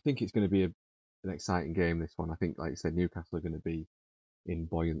think it's going to be an exciting game, this one. I think, like you said, Newcastle are going to be in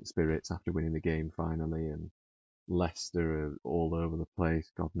buoyant spirits after winning the game finally, and Leicester are all over the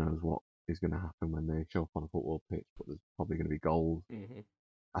place. God knows what is going to happen when they show up on a football pitch, but there's probably going to be goals. Mm-hmm.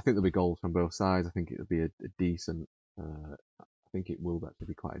 I think there'll be goals from both sides. I think it'll be a decent. I think it will actually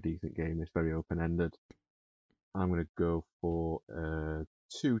be quite a decent game. It's very open-ended. I'm going to go for a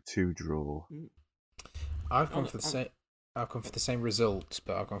 2-2 draw. I've gone for the same result,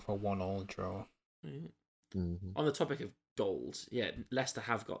 but I've gone for a 1-1 draw. Mm-hmm. On the topic of goals, Leicester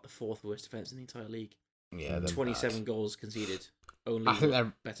have got the 4th worst defence in the entire league. Yeah, 27 bad. goals conceded. Only I think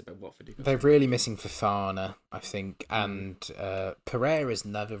they're better than Watford. They're really missing Fofana, I think, and Pereira's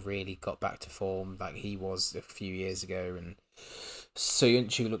never really got back to form like he was a few years ago, and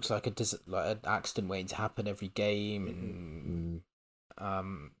Soyuncu looks like an accident waiting to happen every game,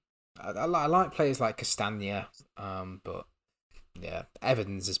 and I like players like Castagna, but yeah,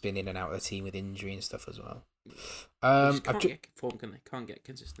 Evans has been in and out of the team with injury and stuff as well. Can't get form, can they? Can't get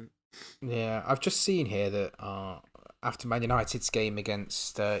consistent. Yeah, I've just seen here that after Man United's game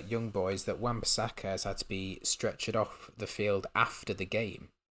against Young Boys, that Wan-Bissaka has had to be stretchered off the field after the game.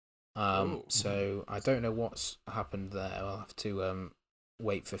 So I don't know what's happened there. I'll have to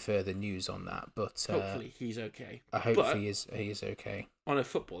wait for further news on that. But hopefully he's okay. I hope he is okay. On a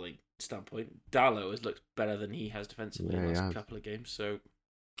footballing standpoint, Darlow has looked better than he has defensively in the last couple of games. So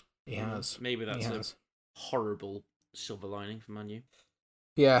he has. Maybe that's a horrible silver lining for Man U.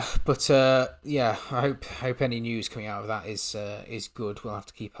 Yeah, but I hope any news coming out of that is good. We'll have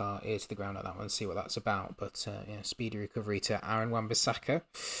to keep our ear to the ground at that one and see what that's about. But speedy recovery to Aaron Wan-Bissaka.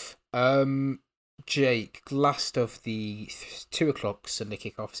 Jake, last of the 2:00 Sunday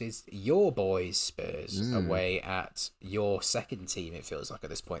kickoffs is your boys Spurs away at your second team. It feels like at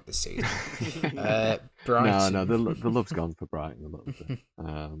this point this season. Brighton. No, the love's gone for Brighton a little bit.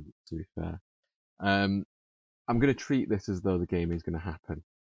 To be fair, I'm going to treat this as though the game is going to happen.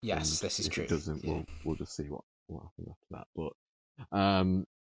 Yes, this is true. If it doesn't, we'll just see what happens after that. But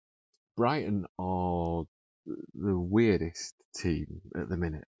Brighton are the weirdest team at the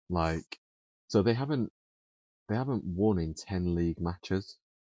minute. Like, so they haven't won in 10 league matches.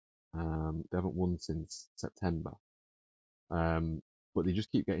 They haven't won since September. But they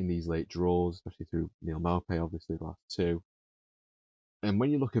just keep getting these late draws, especially through Neil Maupay, obviously the last 2. And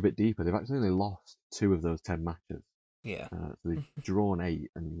when you look a bit deeper, they've actually only lost 2 of those 10 matches. Yeah. So they've drawn 8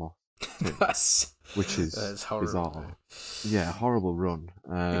 and lost 2, which is bizarre. Yeah, horrible run.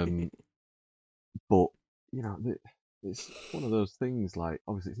 But it's one of those things. Like,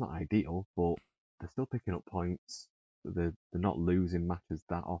 obviously, it's not ideal, but they're still picking up points. They're not losing matches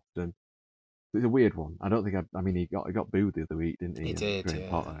that often. It's a weird one. I don't think he got booed the other week, didn't he? He did, Graham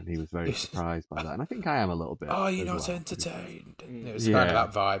Potter, and he was very surprised by that. And I think I am a little bit. Oh, you're not entertained. It was kind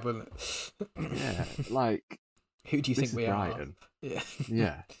of that vibe, wasn't it? Yeah, like. Who do you think we Brighton. are? Yeah.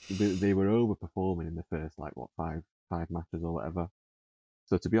 Yeah, they were overperforming in the first 5 matches or whatever.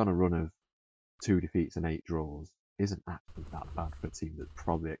 So to be on a run of 2 defeats and 8 draws isn't actually that bad for a team that's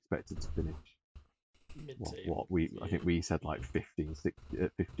probably expected to finish. I think we said like 15,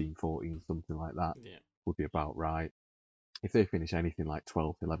 14, something like that would be about right. If they finish anything like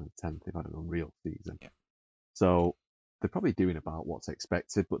 12th, 11th, 10th, they've had an unreal season. Yeah. So they're probably doing about what's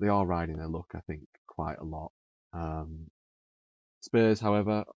expected, but they are riding their luck, I think, quite a lot. Spurs,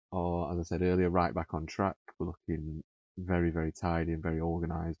 however, are, as I said earlier, right back on track. We're looking very, very tidy and very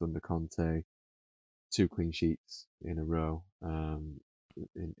organised under Conte. 2 clean sheets in a row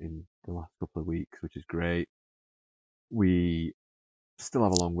in the last couple of weeks, which is great. We still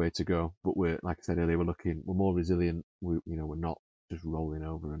have a long way to go, but we're, like I said earlier, we're more resilient. We're not just rolling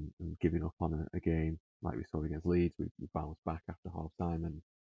over and giving up on a game like we saw against Leeds. We bounced back after half time and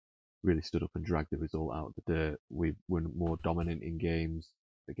really stood up and dragged the result out of the dirt. We were more dominant in games.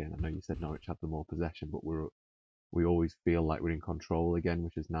 Again, I know you said Norwich had the more possession, but we always feel like we're in control again,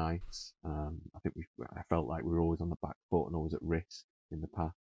 which is nice. I felt like we were always on the back foot and always at risk in the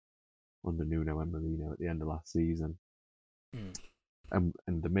past under Nuno and Mourinho at the end of last season. And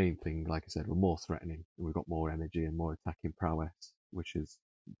the main thing, like I said, we're more threatening and we've got more energy and more attacking prowess, which is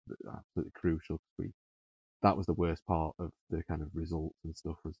absolutely crucial. That was the worst part of the kind of results and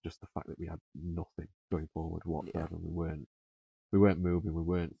stuff, was just the fact that we had nothing going forward whatsoever. Yeah. We weren't moving, we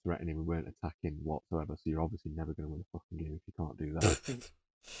weren't threatening, we weren't attacking whatsoever. So you're obviously never going to win a fucking game if you can't do that.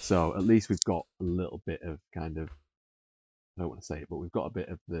 So at least we've got a little bit of kind of, I don't want to say it, but we've got a bit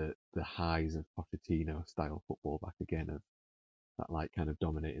of the highs of Pochettino style football back again, of that like kind of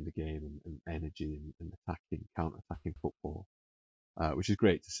dominating the game and energy and attacking, counter-attacking football, which is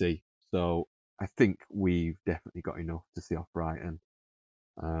great to see. So I think we've definitely got enough to see off Brighton.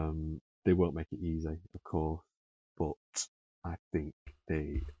 They won't make it easy, of course, but I think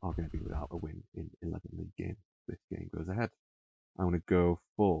they are going to be without a win in 11 league games. this game goes ahead. I'm going to go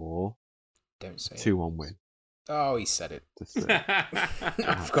for Don't say 2-1 win. Oh, he said it.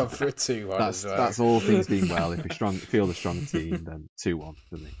 I've gone for a 2-1 as well. That's all things being well. If we feel the strong team, then 2-1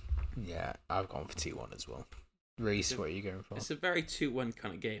 for me. Yeah, I've gone for 2-1 as well. Rhys, what are you going for? It's a very 2-1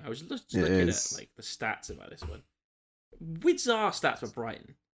 kind of game. I was just looking at like the stats about this one. Bizarre stats for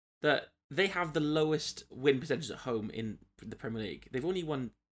Brighton that they have the lowest win percentage at home in the Premier League. They've only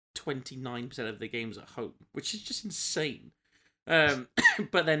won 29% of their games at home, which is just insane.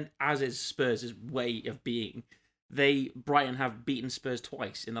 But then, as is Spurs' way of being, Brighton have beaten Spurs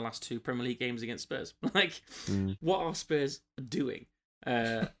twice in the last 2 Premier League games against Spurs. Like, what are Spurs doing?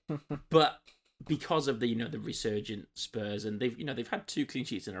 But because of the resurgent Spurs, and they've had 2 clean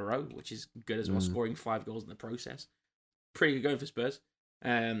sheets in a row, which is good as well, scoring 5 goals in the process. Pretty good going for Spurs.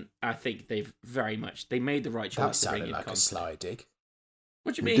 I think they made the right choice. That sounded like a sly dig.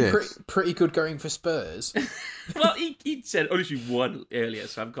 What do you mean? Pretty good going for Spurs. Well, he said only won earlier,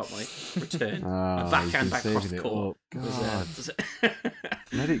 so I've got my return. My backhand back across the court.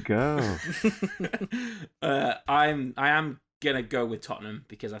 Let it go. I am gonna go with Tottenham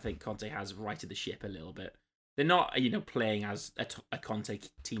because I think Conte has righted the ship a little bit. They're not, playing as a Conte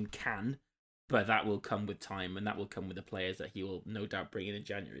team can, but that will come with time, and that will come with the players that he will no doubt bring in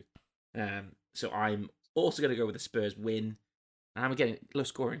January. So I'm also gonna go with the Spurs win. And I'm getting low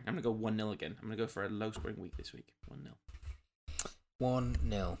scoring. I'm going to go 1-0 again. I'm going to go for a low scoring week this week. 1-0.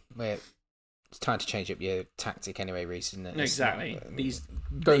 1-0. Wait, it's time to change up your tactic anyway, Rhys, isn't it? Exactly. These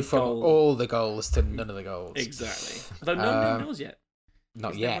going from all the goals to none of the goals. Exactly. Although no nils yet.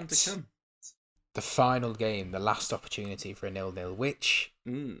 Not yet. To come. The final game, the last opportunity for a 0-0, which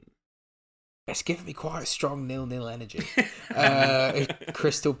it's given me quite a strong 0-0 energy.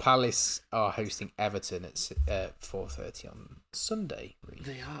 Crystal Palace are hosting Everton at 4:30 on Sunday. Really.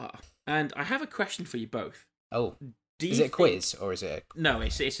 They are. And I have a question for you both. Oh, is it a quiz or is it No,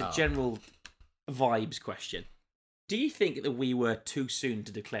 it's a general vibes question. Do you think that we were too soon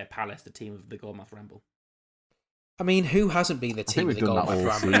to declare Palace the team of the Goldmouth Ramble? I mean, who hasn't been the team of the Goldmouth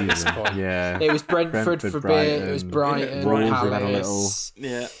Ramble at this point? Yeah. It was Brentford for a bit, it was Brighton, Palace.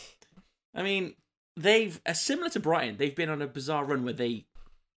 Yeah. I mean, they've similar to Brighton. They've been on a bizarre run where they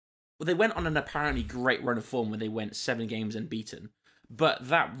went on an apparently great run of form where they went 7 games unbeaten, but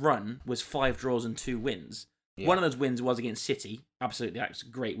that run was 5 draws and 2 wins. Yeah. One of those wins was against City. Absolutely, that's a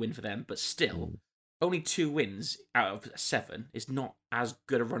great win for them. But still, only 2 wins out of 7 is not as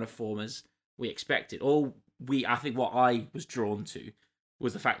good a run of form as we expected. I think what I was drawn to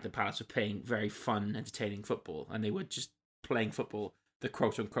was the fact that Palace were playing very fun, entertaining football, and they were just playing football the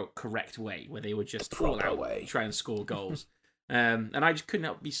quote-unquote correct way, where they were just all out trying to score goals. And I just couldn't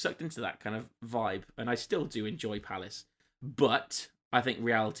help be sucked into that kind of vibe. And I still do enjoy Palace. But I think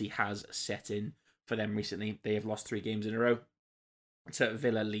reality has set in for them recently. They have lost 3 games in a row to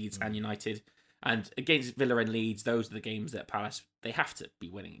Villa, Leeds and United. And against Villa and Leeds, those are the games that Palace, they have to be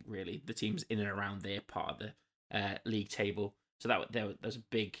winning, really. The teams in and around their part of the league table. So that was a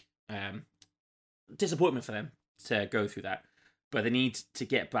big disappointment for them to go through that. But they need to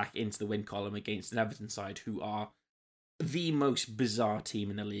get back into the win column against an Everton side who are the most bizarre team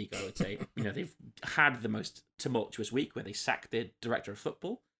in the league, I would say. They've had the most tumultuous week where they sacked their director of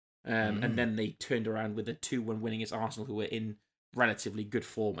football. And then they turned around with a 2-1 win against Arsenal, who were in relatively good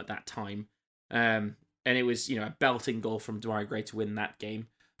form at that time. And it was, a belting goal from Demarai Gray to win that game.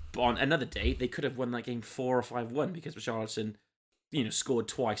 But on another day, they could have won that game 4 or 5-1 because Richarlison scored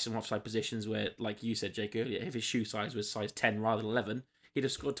twice in offside positions where, like you said, Jake, earlier, if his shoe size was size 10 rather than 11, he'd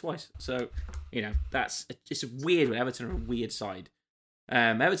have scored twice. So, it's weird when Everton are a weird side.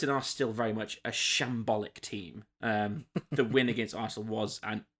 Everton are still very much a shambolic team. The win against Arsenal was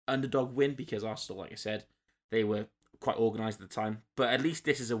an underdog win because Arsenal, like I said, they were quite organised at the time. But at least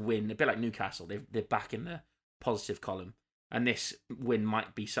this is a win, a bit like Newcastle. They're back in the positive column. And this win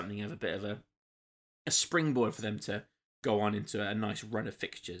might be something of a bit of a springboard for them to go on into a nice run of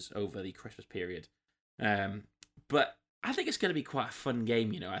fixtures over the Christmas period. But I think it's going to be quite a fun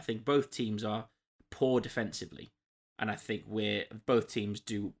game, I think both teams are poor defensively. And I think both teams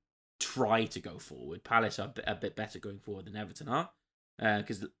do try to go forward. Palace are a bit better going forward than Everton are.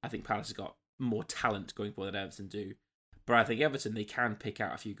 Because I think Palace has got more talent going forward than Everton do. But I think Everton, they can pick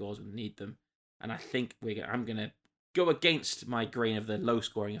out a few goals when they need them. And I think I'm going to go against my grain of the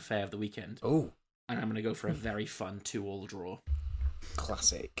low-scoring affair of the weekend. Oh. And I'm going to go for a very fun 2-2 draw.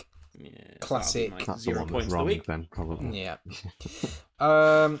 Classic. Yeah, classic. That's 0 points wrong, the week. Then, probably. Yeah.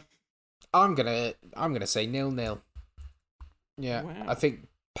 I'm gonna say 0-0. Yeah, wow. I think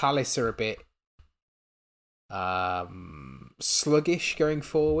Palace are a bit sluggish going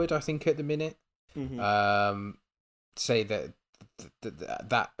forward. I think at the minute, Say that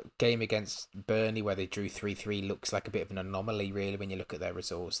that game against Burnley where they drew 3-3 looks like a bit of an anomaly, really, when you look at their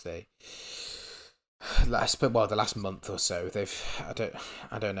results. The last month or so,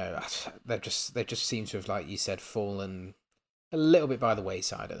 I don't know. They just seem to have, like you said, fallen a little bit by the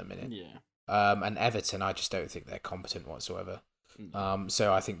wayside at the minute. Yeah. And Everton, I just don't think they're competent whatsoever.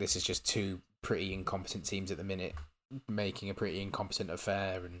 So I think this is just two pretty incompetent teams at the minute making a pretty incompetent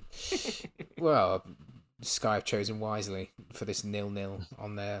affair, and well, Sky have chosen wisely for this 0-0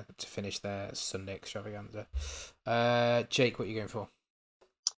 on there to finish their Sunday extravaganza. Jake, what are you going for?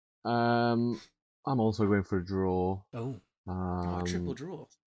 I'm also going for a draw. Oh, triple draw.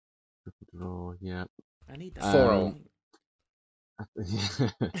 Triple draw, yeah. I need that. 4-4.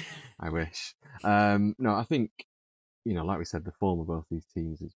 I wish. No, I think, like we said, the form of both these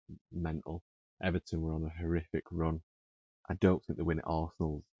teams is mental. Everton were on a horrific run. I don't think the win at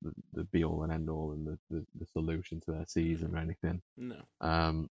Arsenal's the be-all and end-all and the solution to their season or anything. No.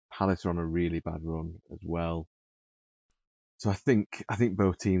 Palace are on a really bad run as well. So I think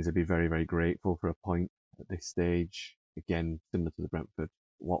both teams would be very, very grateful for a point at this stage. Again, similar to the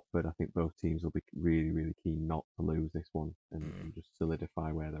Brentford-Watford, I think both teams will be really, really keen not to lose this one and just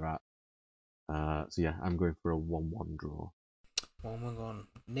solidify where they're at. So yeah, I'm going for a 1-1 draw. 1-1,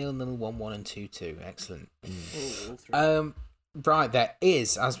 0-0, 1-1, and 2-2. Excellent. Right, there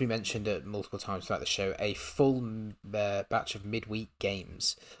is, as we mentioned multiple times throughout the show, a full batch of midweek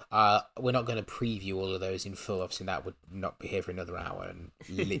games. We're not going to preview all of those in full. Obviously, that would not be here for another hour, and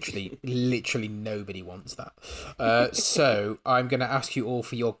literally nobody wants that. So I'm going to ask you all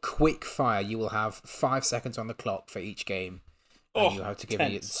for your quick fire. You will have 5 seconds on the clock for each game. And you have to give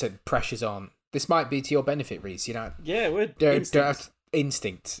me so pressure's on. This might be to your benefit, Rhys. Yeah, it would. Don't have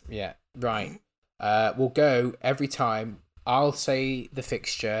instinct. Yeah, right. We'll go every time. I'll say the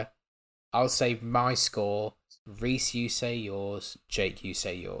fixture. I'll say my score. Rhys, you say yours. Jake, you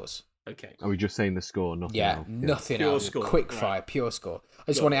say yours. Okay. Are we just saying the score? Nothing else? Nothing pure else. Score. Quick fire, pure score. I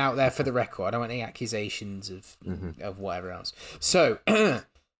just want it out there for the record. I don't want any accusations of whatever else. So,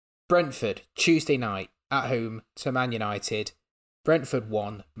 Brentford, Tuesday night, at home to Man United. Brentford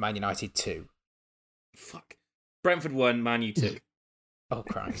 1, Man United 2. Fuck. Brentford 1, Man U 2. Oh,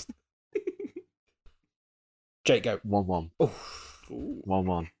 Christ. Jake, go. 1-1.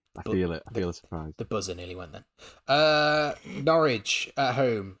 1-1. I feel it. I feel a surprise. The buzzer nearly went then. Norwich at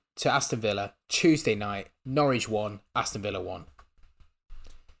home to Aston Villa. Tuesday night. Norwich 1, Aston Villa 1.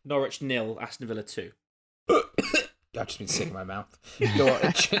 Norwich 0, Aston Villa 2. I've just been sick in my mouth. Go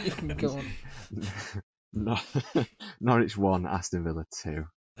on. Go on. Norwich 1, Aston Villa 2.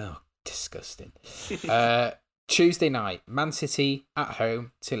 Oh, disgusting. Tuesday night. Man City at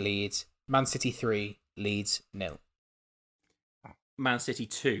home to Leeds. Man City 3, Leeds 0. Man City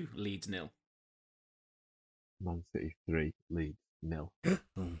 2, Leeds 0. Man City 3, Leeds 0.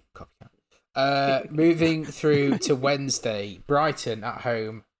 Copycat. Moving through to Wednesday, Brighton at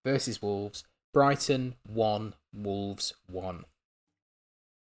home versus Wolves. Brighton 1, Wolves 1.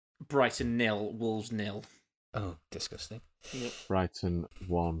 Brighton 0, Wolves 0. Oh, disgusting. Yep. Brighton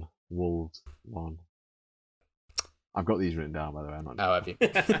 1, Wolves 1. I've got these written down, by the way. I'm not. Oh, have you?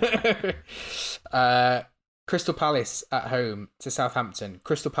 Crystal Palace at home to Southampton.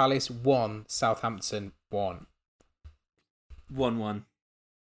 Crystal Palace 1, Southampton 1. 1-1.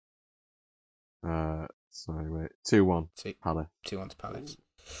 Sorry, wait. 2-1. Palace. 2-1 to Palace.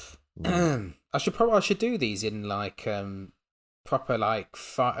 I should do these in like proper like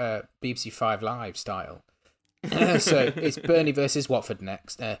BBC 5 Live style. So it's Burnley versus Watford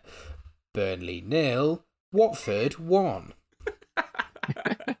next. Burnley 0, Watford 1.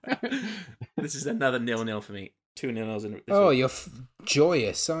 This is another 0-0 for me. 2 0-0s in this Oh, week. you're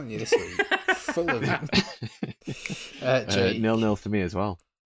joyous, aren't you, this week? Full of it. 0-0 for me as well.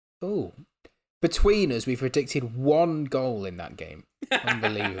 Oh. Between us, we've predicted 1 goal in that game.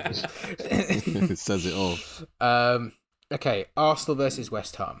 Unbelievable. It says it all. Okay, Arsenal versus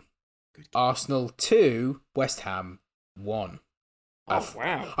West Ham. Arsenal 2, West Ham 1.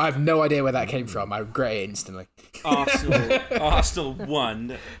 Wow. I have no idea where that came from. I regret it instantly. Arsenal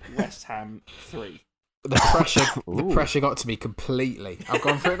 1, West Ham 3. The pressure got to me completely. I've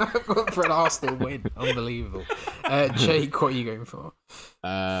gone for an Arsenal win. Unbelievable. Jake, what are you going for?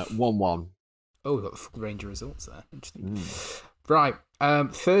 1-1. Oh, we've got the full range of results there. Interesting. Right.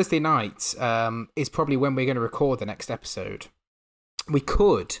 Thursday night is probably when we're going to record the next episode. We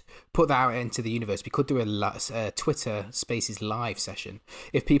could put that out into the universe. We could do a Twitter Spaces live session.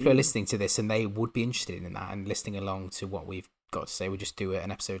 If people are listening to this and they would be interested in that and listening along to what we've got to say, we'll just do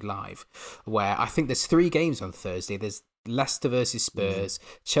an episode live where I think there's 3 games on Thursday. There's Leicester versus Spurs,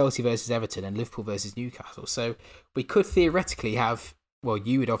 Chelsea versus Everton, and Liverpool versus Newcastle. So we could theoretically have. Well,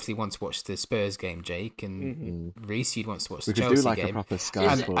 you would obviously want to watch the Spurs game, Jake, and Rhys, you'd want to watch the Chelsea game. We could do like a proper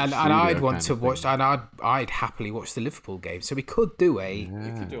Sky Sports and I'd want to watch, and I'd happily watch the Liverpool game. So we could do a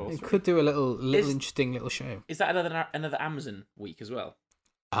a little interesting little show. Is that another Amazon week as well?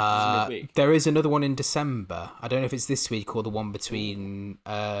 There is another one in December. I don't know if it's this week or the one between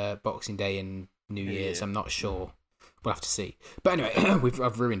Boxing Day and New Year's. I'm not sure. We'll have to see. But anyway,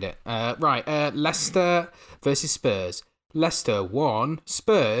 I've ruined it. Right, Leicester versus Spurs. Leicester 1,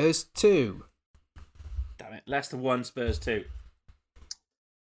 Spurs 2. Damn it. Leicester 1, Spurs 2.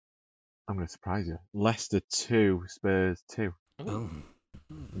 I'm going to surprise you. Leicester 2, Spurs 2. Oh.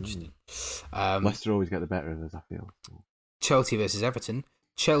 Interesting. Leicester always get the better of us, I feel. Chelsea versus Everton.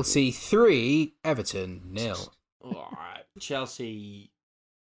 Chelsea 3, Everton 0. All right. Chelsea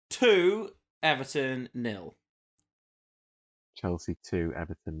 2, Everton 0. Chelsea 2,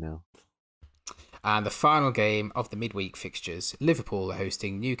 Everton 0. And the final game of the midweek fixtures, Liverpool are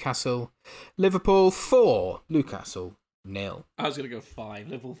hosting Newcastle. Liverpool 4, Newcastle 0. I was going to go 5.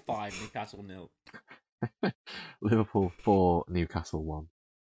 Liverpool 5, Newcastle 0. Liverpool 4, Newcastle 1.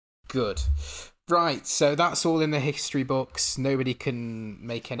 Good. Right, so that's all in the history books. Nobody can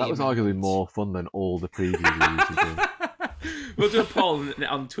make any. That was arguably more fun than all the previews we used to do. We'll do a poll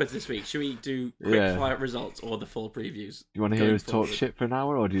on Twitter this week. Should we do quick fire results or the full previews? Do you want to hear us talk shit for an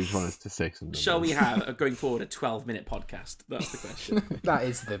hour, or do you just want us to say something? Shall we have, going forward, a 12-minute podcast? That's the question.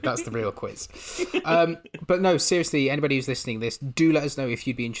 That's the real quiz. But no, seriously, anybody who's listening to this, do let us know if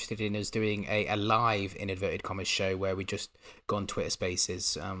you'd be interested in us doing a live, in inverted commas, show where we just go on Twitter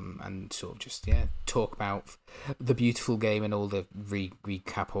Spaces and sort of just talk about the beautiful game and all the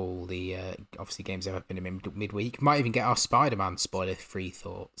recap all the obviously games that have been in midweek. Might even get our Spider-Man spoiler-free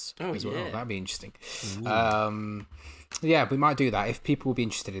thoughts as well. That'd be interesting. We might do that. If people will be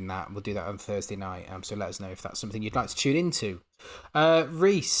interested in that, we'll do that on Thursday night. So let us know if that's something you'd like to tune into.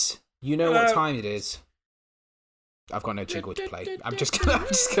 Rhys, you know what time it is. I've got no jingle to play. I'm just gonna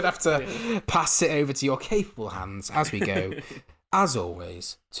have to pass it over to your capable hands as we go, as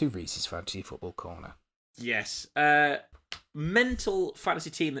always, to Rhys's Fantasy Football Corner. Yes. Mental fantasy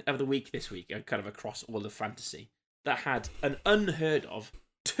team of the week this week, kind of across all of fantasy, that had an unheard of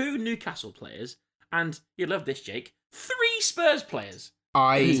 2 Newcastle players, and you love this, Jake, 3 Spurs players.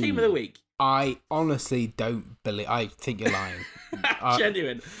 Team of the week. I honestly don't believe. I think you're lying.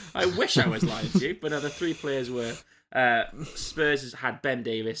 Genuine. I wish I was lying to you, but no, the 3 players were Spurs had Ben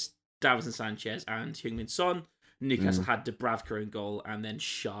Davies, Davinson Sanchez, and Heung-min Son. Newcastle had Dubravka in goal, and then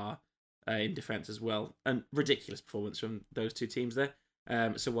Shah in defence as well. And ridiculous performance from those 2 teams there.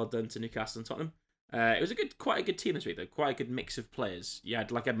 So well done to Newcastle and Tottenham. It was quite a good team this week, though. Quite a good mix of players. You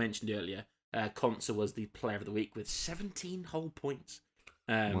had, like I mentioned earlier, Konsa was the player of the week with 17 whole points.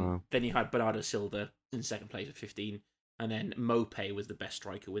 Then you had Bernardo Silva in second place with 15. And then Mopé was the best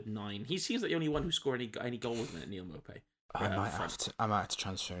striker with 9. He seems like the only one who scored any goals in it, Neil Mopé. I might have to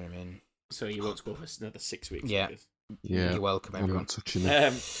transfer him in. So you won't score for another 6 weeks. Yeah. You're welcome, everyone.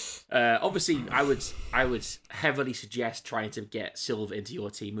 Obviously, I would heavily suggest trying to get Silva into your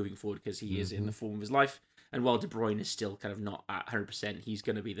team moving forward because he is in the form of his life. And while De Bruyne is still kind of not at 100%, he's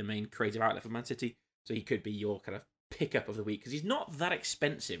going to be the main creative outlet for Man City. So he could be your kind of pickup of the week because he's not that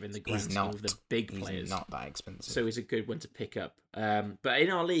expensive in the grand scheme of the big players. He's not that expensive. So he's a good one to pick up. But in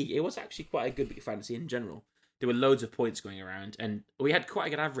our league, it was actually quite a good week of fantasy in general. There were loads of points going around, and we had quite a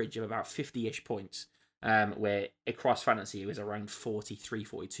good average of about 50-ish points. Where across fantasy it was around 43,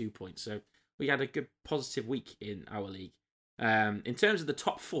 42 points. So we had a good positive week in our league. In terms of the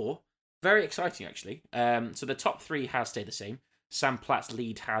top 4, very exciting actually. So the top 3 has stayed the same. Sam Platt's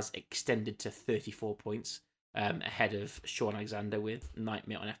lead has extended to 34 points, ahead of Sean Alexander with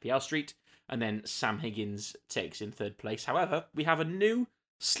Nightmare on FPL Street. And then Sam Higgins takes in 3rd place. However, we have a new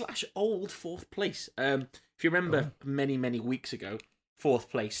 / old 4th place. If you remember many, many weeks ago, 4th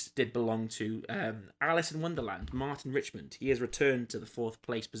place did belong to Alice in Wonderland, Martin Richmond. He has returned to the 4th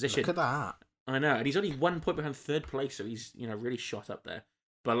place position. Look at that. I know, and he's only 1 point behind 3rd place, so he's really shot up there.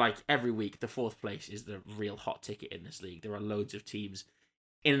 But like every week, the 4th place is the real hot ticket in this league. There are loads of teams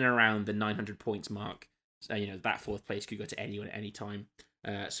in and around the 900 points mark. So, that 4th place could go to anyone at any time.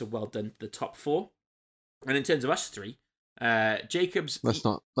 So well done to the top 4. And in terms of us 3, Jacobs. Let's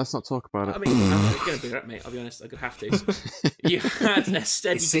not talk about it. I mean, I'm going to bring it up, mate. I'll be honest. I'm going to have to. You had a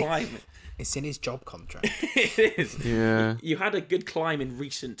steady climb. It's in his job contract. It is. Yeah. You had a good climb in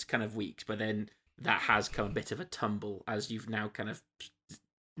recent kind of weeks, but then that has come a bit of a tumble as you've now kind of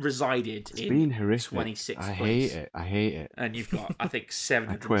resided it's in been horrific. 26 I place. hate it. And you've got, I think,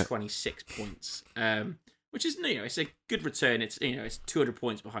 726 points. which is, it's a good return. It's it's 200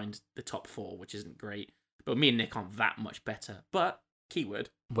 points behind the top 4, which isn't great. But me and Nick aren't that much better. But keyword,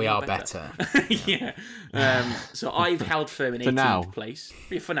 we are better. Yeah. So I've held firm in 18th place.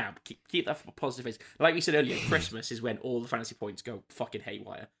 Yeah, for now, keep that positive face. Like we said earlier, Christmas is when all the fantasy points go fucking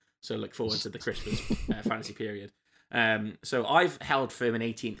haywire. So look forward to the Christmas fantasy period. So I've held firm in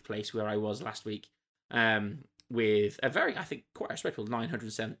 18th place where I was last week. With a very, I think, quite respectable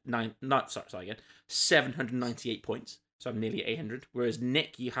 798 points. So I'm nearly 800. Whereas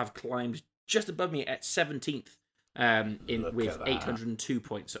Nick, you have climbed just above me at 17th with 802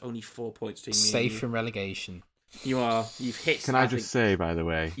 points. So only 4 points between me and you. Safe from relegation. You've hit. Can I just say, by the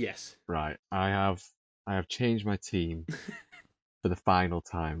way? Yes. Right. I have changed my team for the final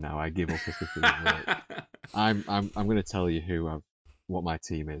time now. I give up this season. I'm going to tell you what my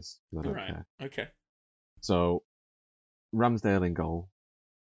team is. I don't care. Okay. So, Ramsdale in goal.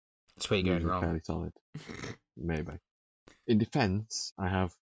 That's where you're going wrong. Fairly solid. Maybe. In defence, I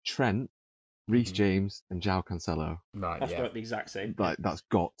have Trent, Rhys James, and João Cancelo. Right, that's got the exact same. That's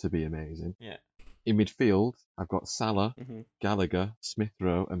got to be amazing. Yeah. In midfield, I've got Salah, Gallagher, Smith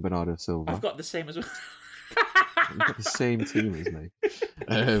Rowe, and Bernardo Silva. I've got the same as well. You've got the same team as me.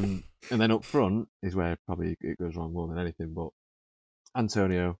 And then up front is where probably it goes wrong more than anything, but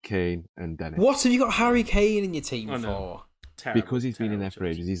Antonio, Kane, and Dennis. What have you got Harry Kane in your team for? No. Terrible, because he's been in there for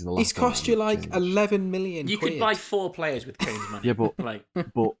ages. He's the last. He's cost you like 11 million. You could buy 4 players with Kane's money. Yeah, but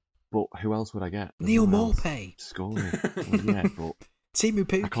but who else would I get? Neil Maupay. Scoring. Well, yeah, but Timu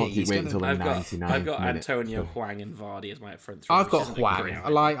Pukki. I can't keep waiting until the 99th I've got minute, Antonio, so. Hwang, and Vardy as my front three. I've got Hwang.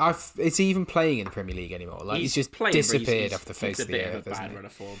 Is he even playing in the Premier League anymore? Like he's just disappeared off the face of the earth. He's a bit of a bad run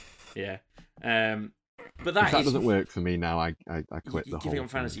of form. Yeah. But if that doesn't work for me now, I quit the whole giving up on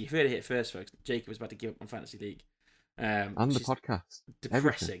fantasy. If you heard it hit first, folks, Jacob was about to give up on Fantasy League. And the podcast.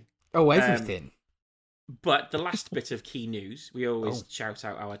 Depressing. Everything. But the last bit of key news, we always shout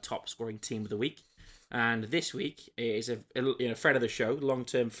out our top scoring team of the week. And this week is a friend of the show,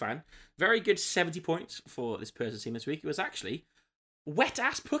 long-term fan. Very good 70 points for this person's team this week. It was actually Wet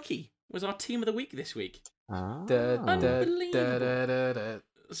Ass Pookie was our team of the week this week. Unbelievable.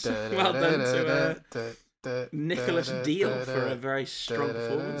 Well done to Nicholas Deal for a very strong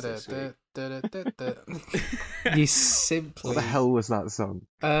performance this week. You simply... What the hell was that song?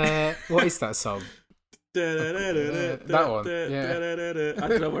 What is that song? That one. Yeah. I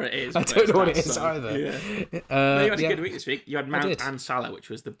don't know where it is. I don't know what it is either. Yeah. No, you had a good week this week. You had Mount and Salah, which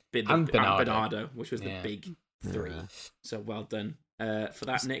was the big, and Bernardo, which was the big 3. Yeah. So well done for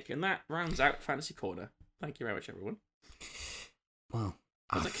that, Nick. And that rounds out Fantasy Corner. Thank you very much, everyone. Well,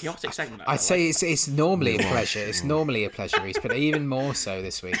 it's a chaotic segment. I'd say it's normally a pleasure. It's normally a pleasure, Rhys, but even more so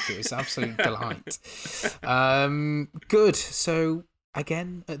this week. It was absolute delight. Good. So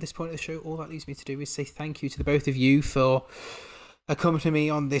again, at this point of the show, all that leaves me to do is say thank you to the both of you for accompanying me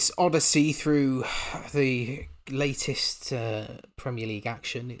on this odyssey through the latest Premier League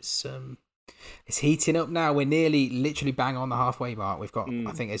action. It's heating up now. We're literally bang on the halfway mark. We've got,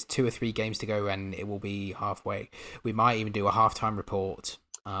 I think there's 2 or 3 games to go and it will be halfway. We might even do a halftime report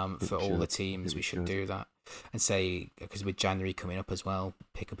for all the teams. We should do that and say, because with January coming up as well,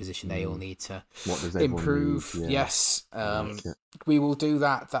 pick a position they all need to improve. Need? Yeah. Yes, we will do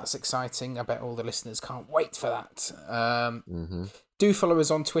that. That's exciting. I bet all the listeners can't wait for that. Do follow us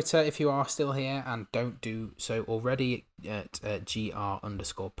on Twitter if you are still here and don't do so already at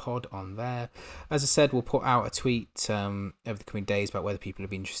gr_pod on there. As I said, we'll put out a tweet over the coming days about whether people will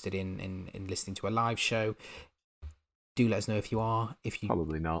be interested in listening to a live show. Do let us know if you are.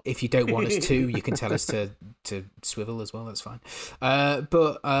 Probably not. If you don't want us to, you can tell us to swivel as well. That's fine.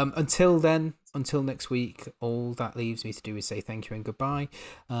 But until then, until next week, all that leaves me to do is say thank you and goodbye.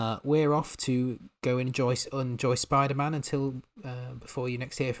 We're off to go and enjoy Spider-Man until before you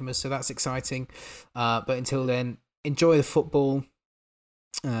next hear from us. So that's exciting. But until then, enjoy the football.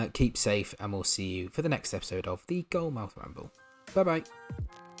 Keep safe, and we'll see you for the next episode of the Goalmouth Ramble. Bye bye.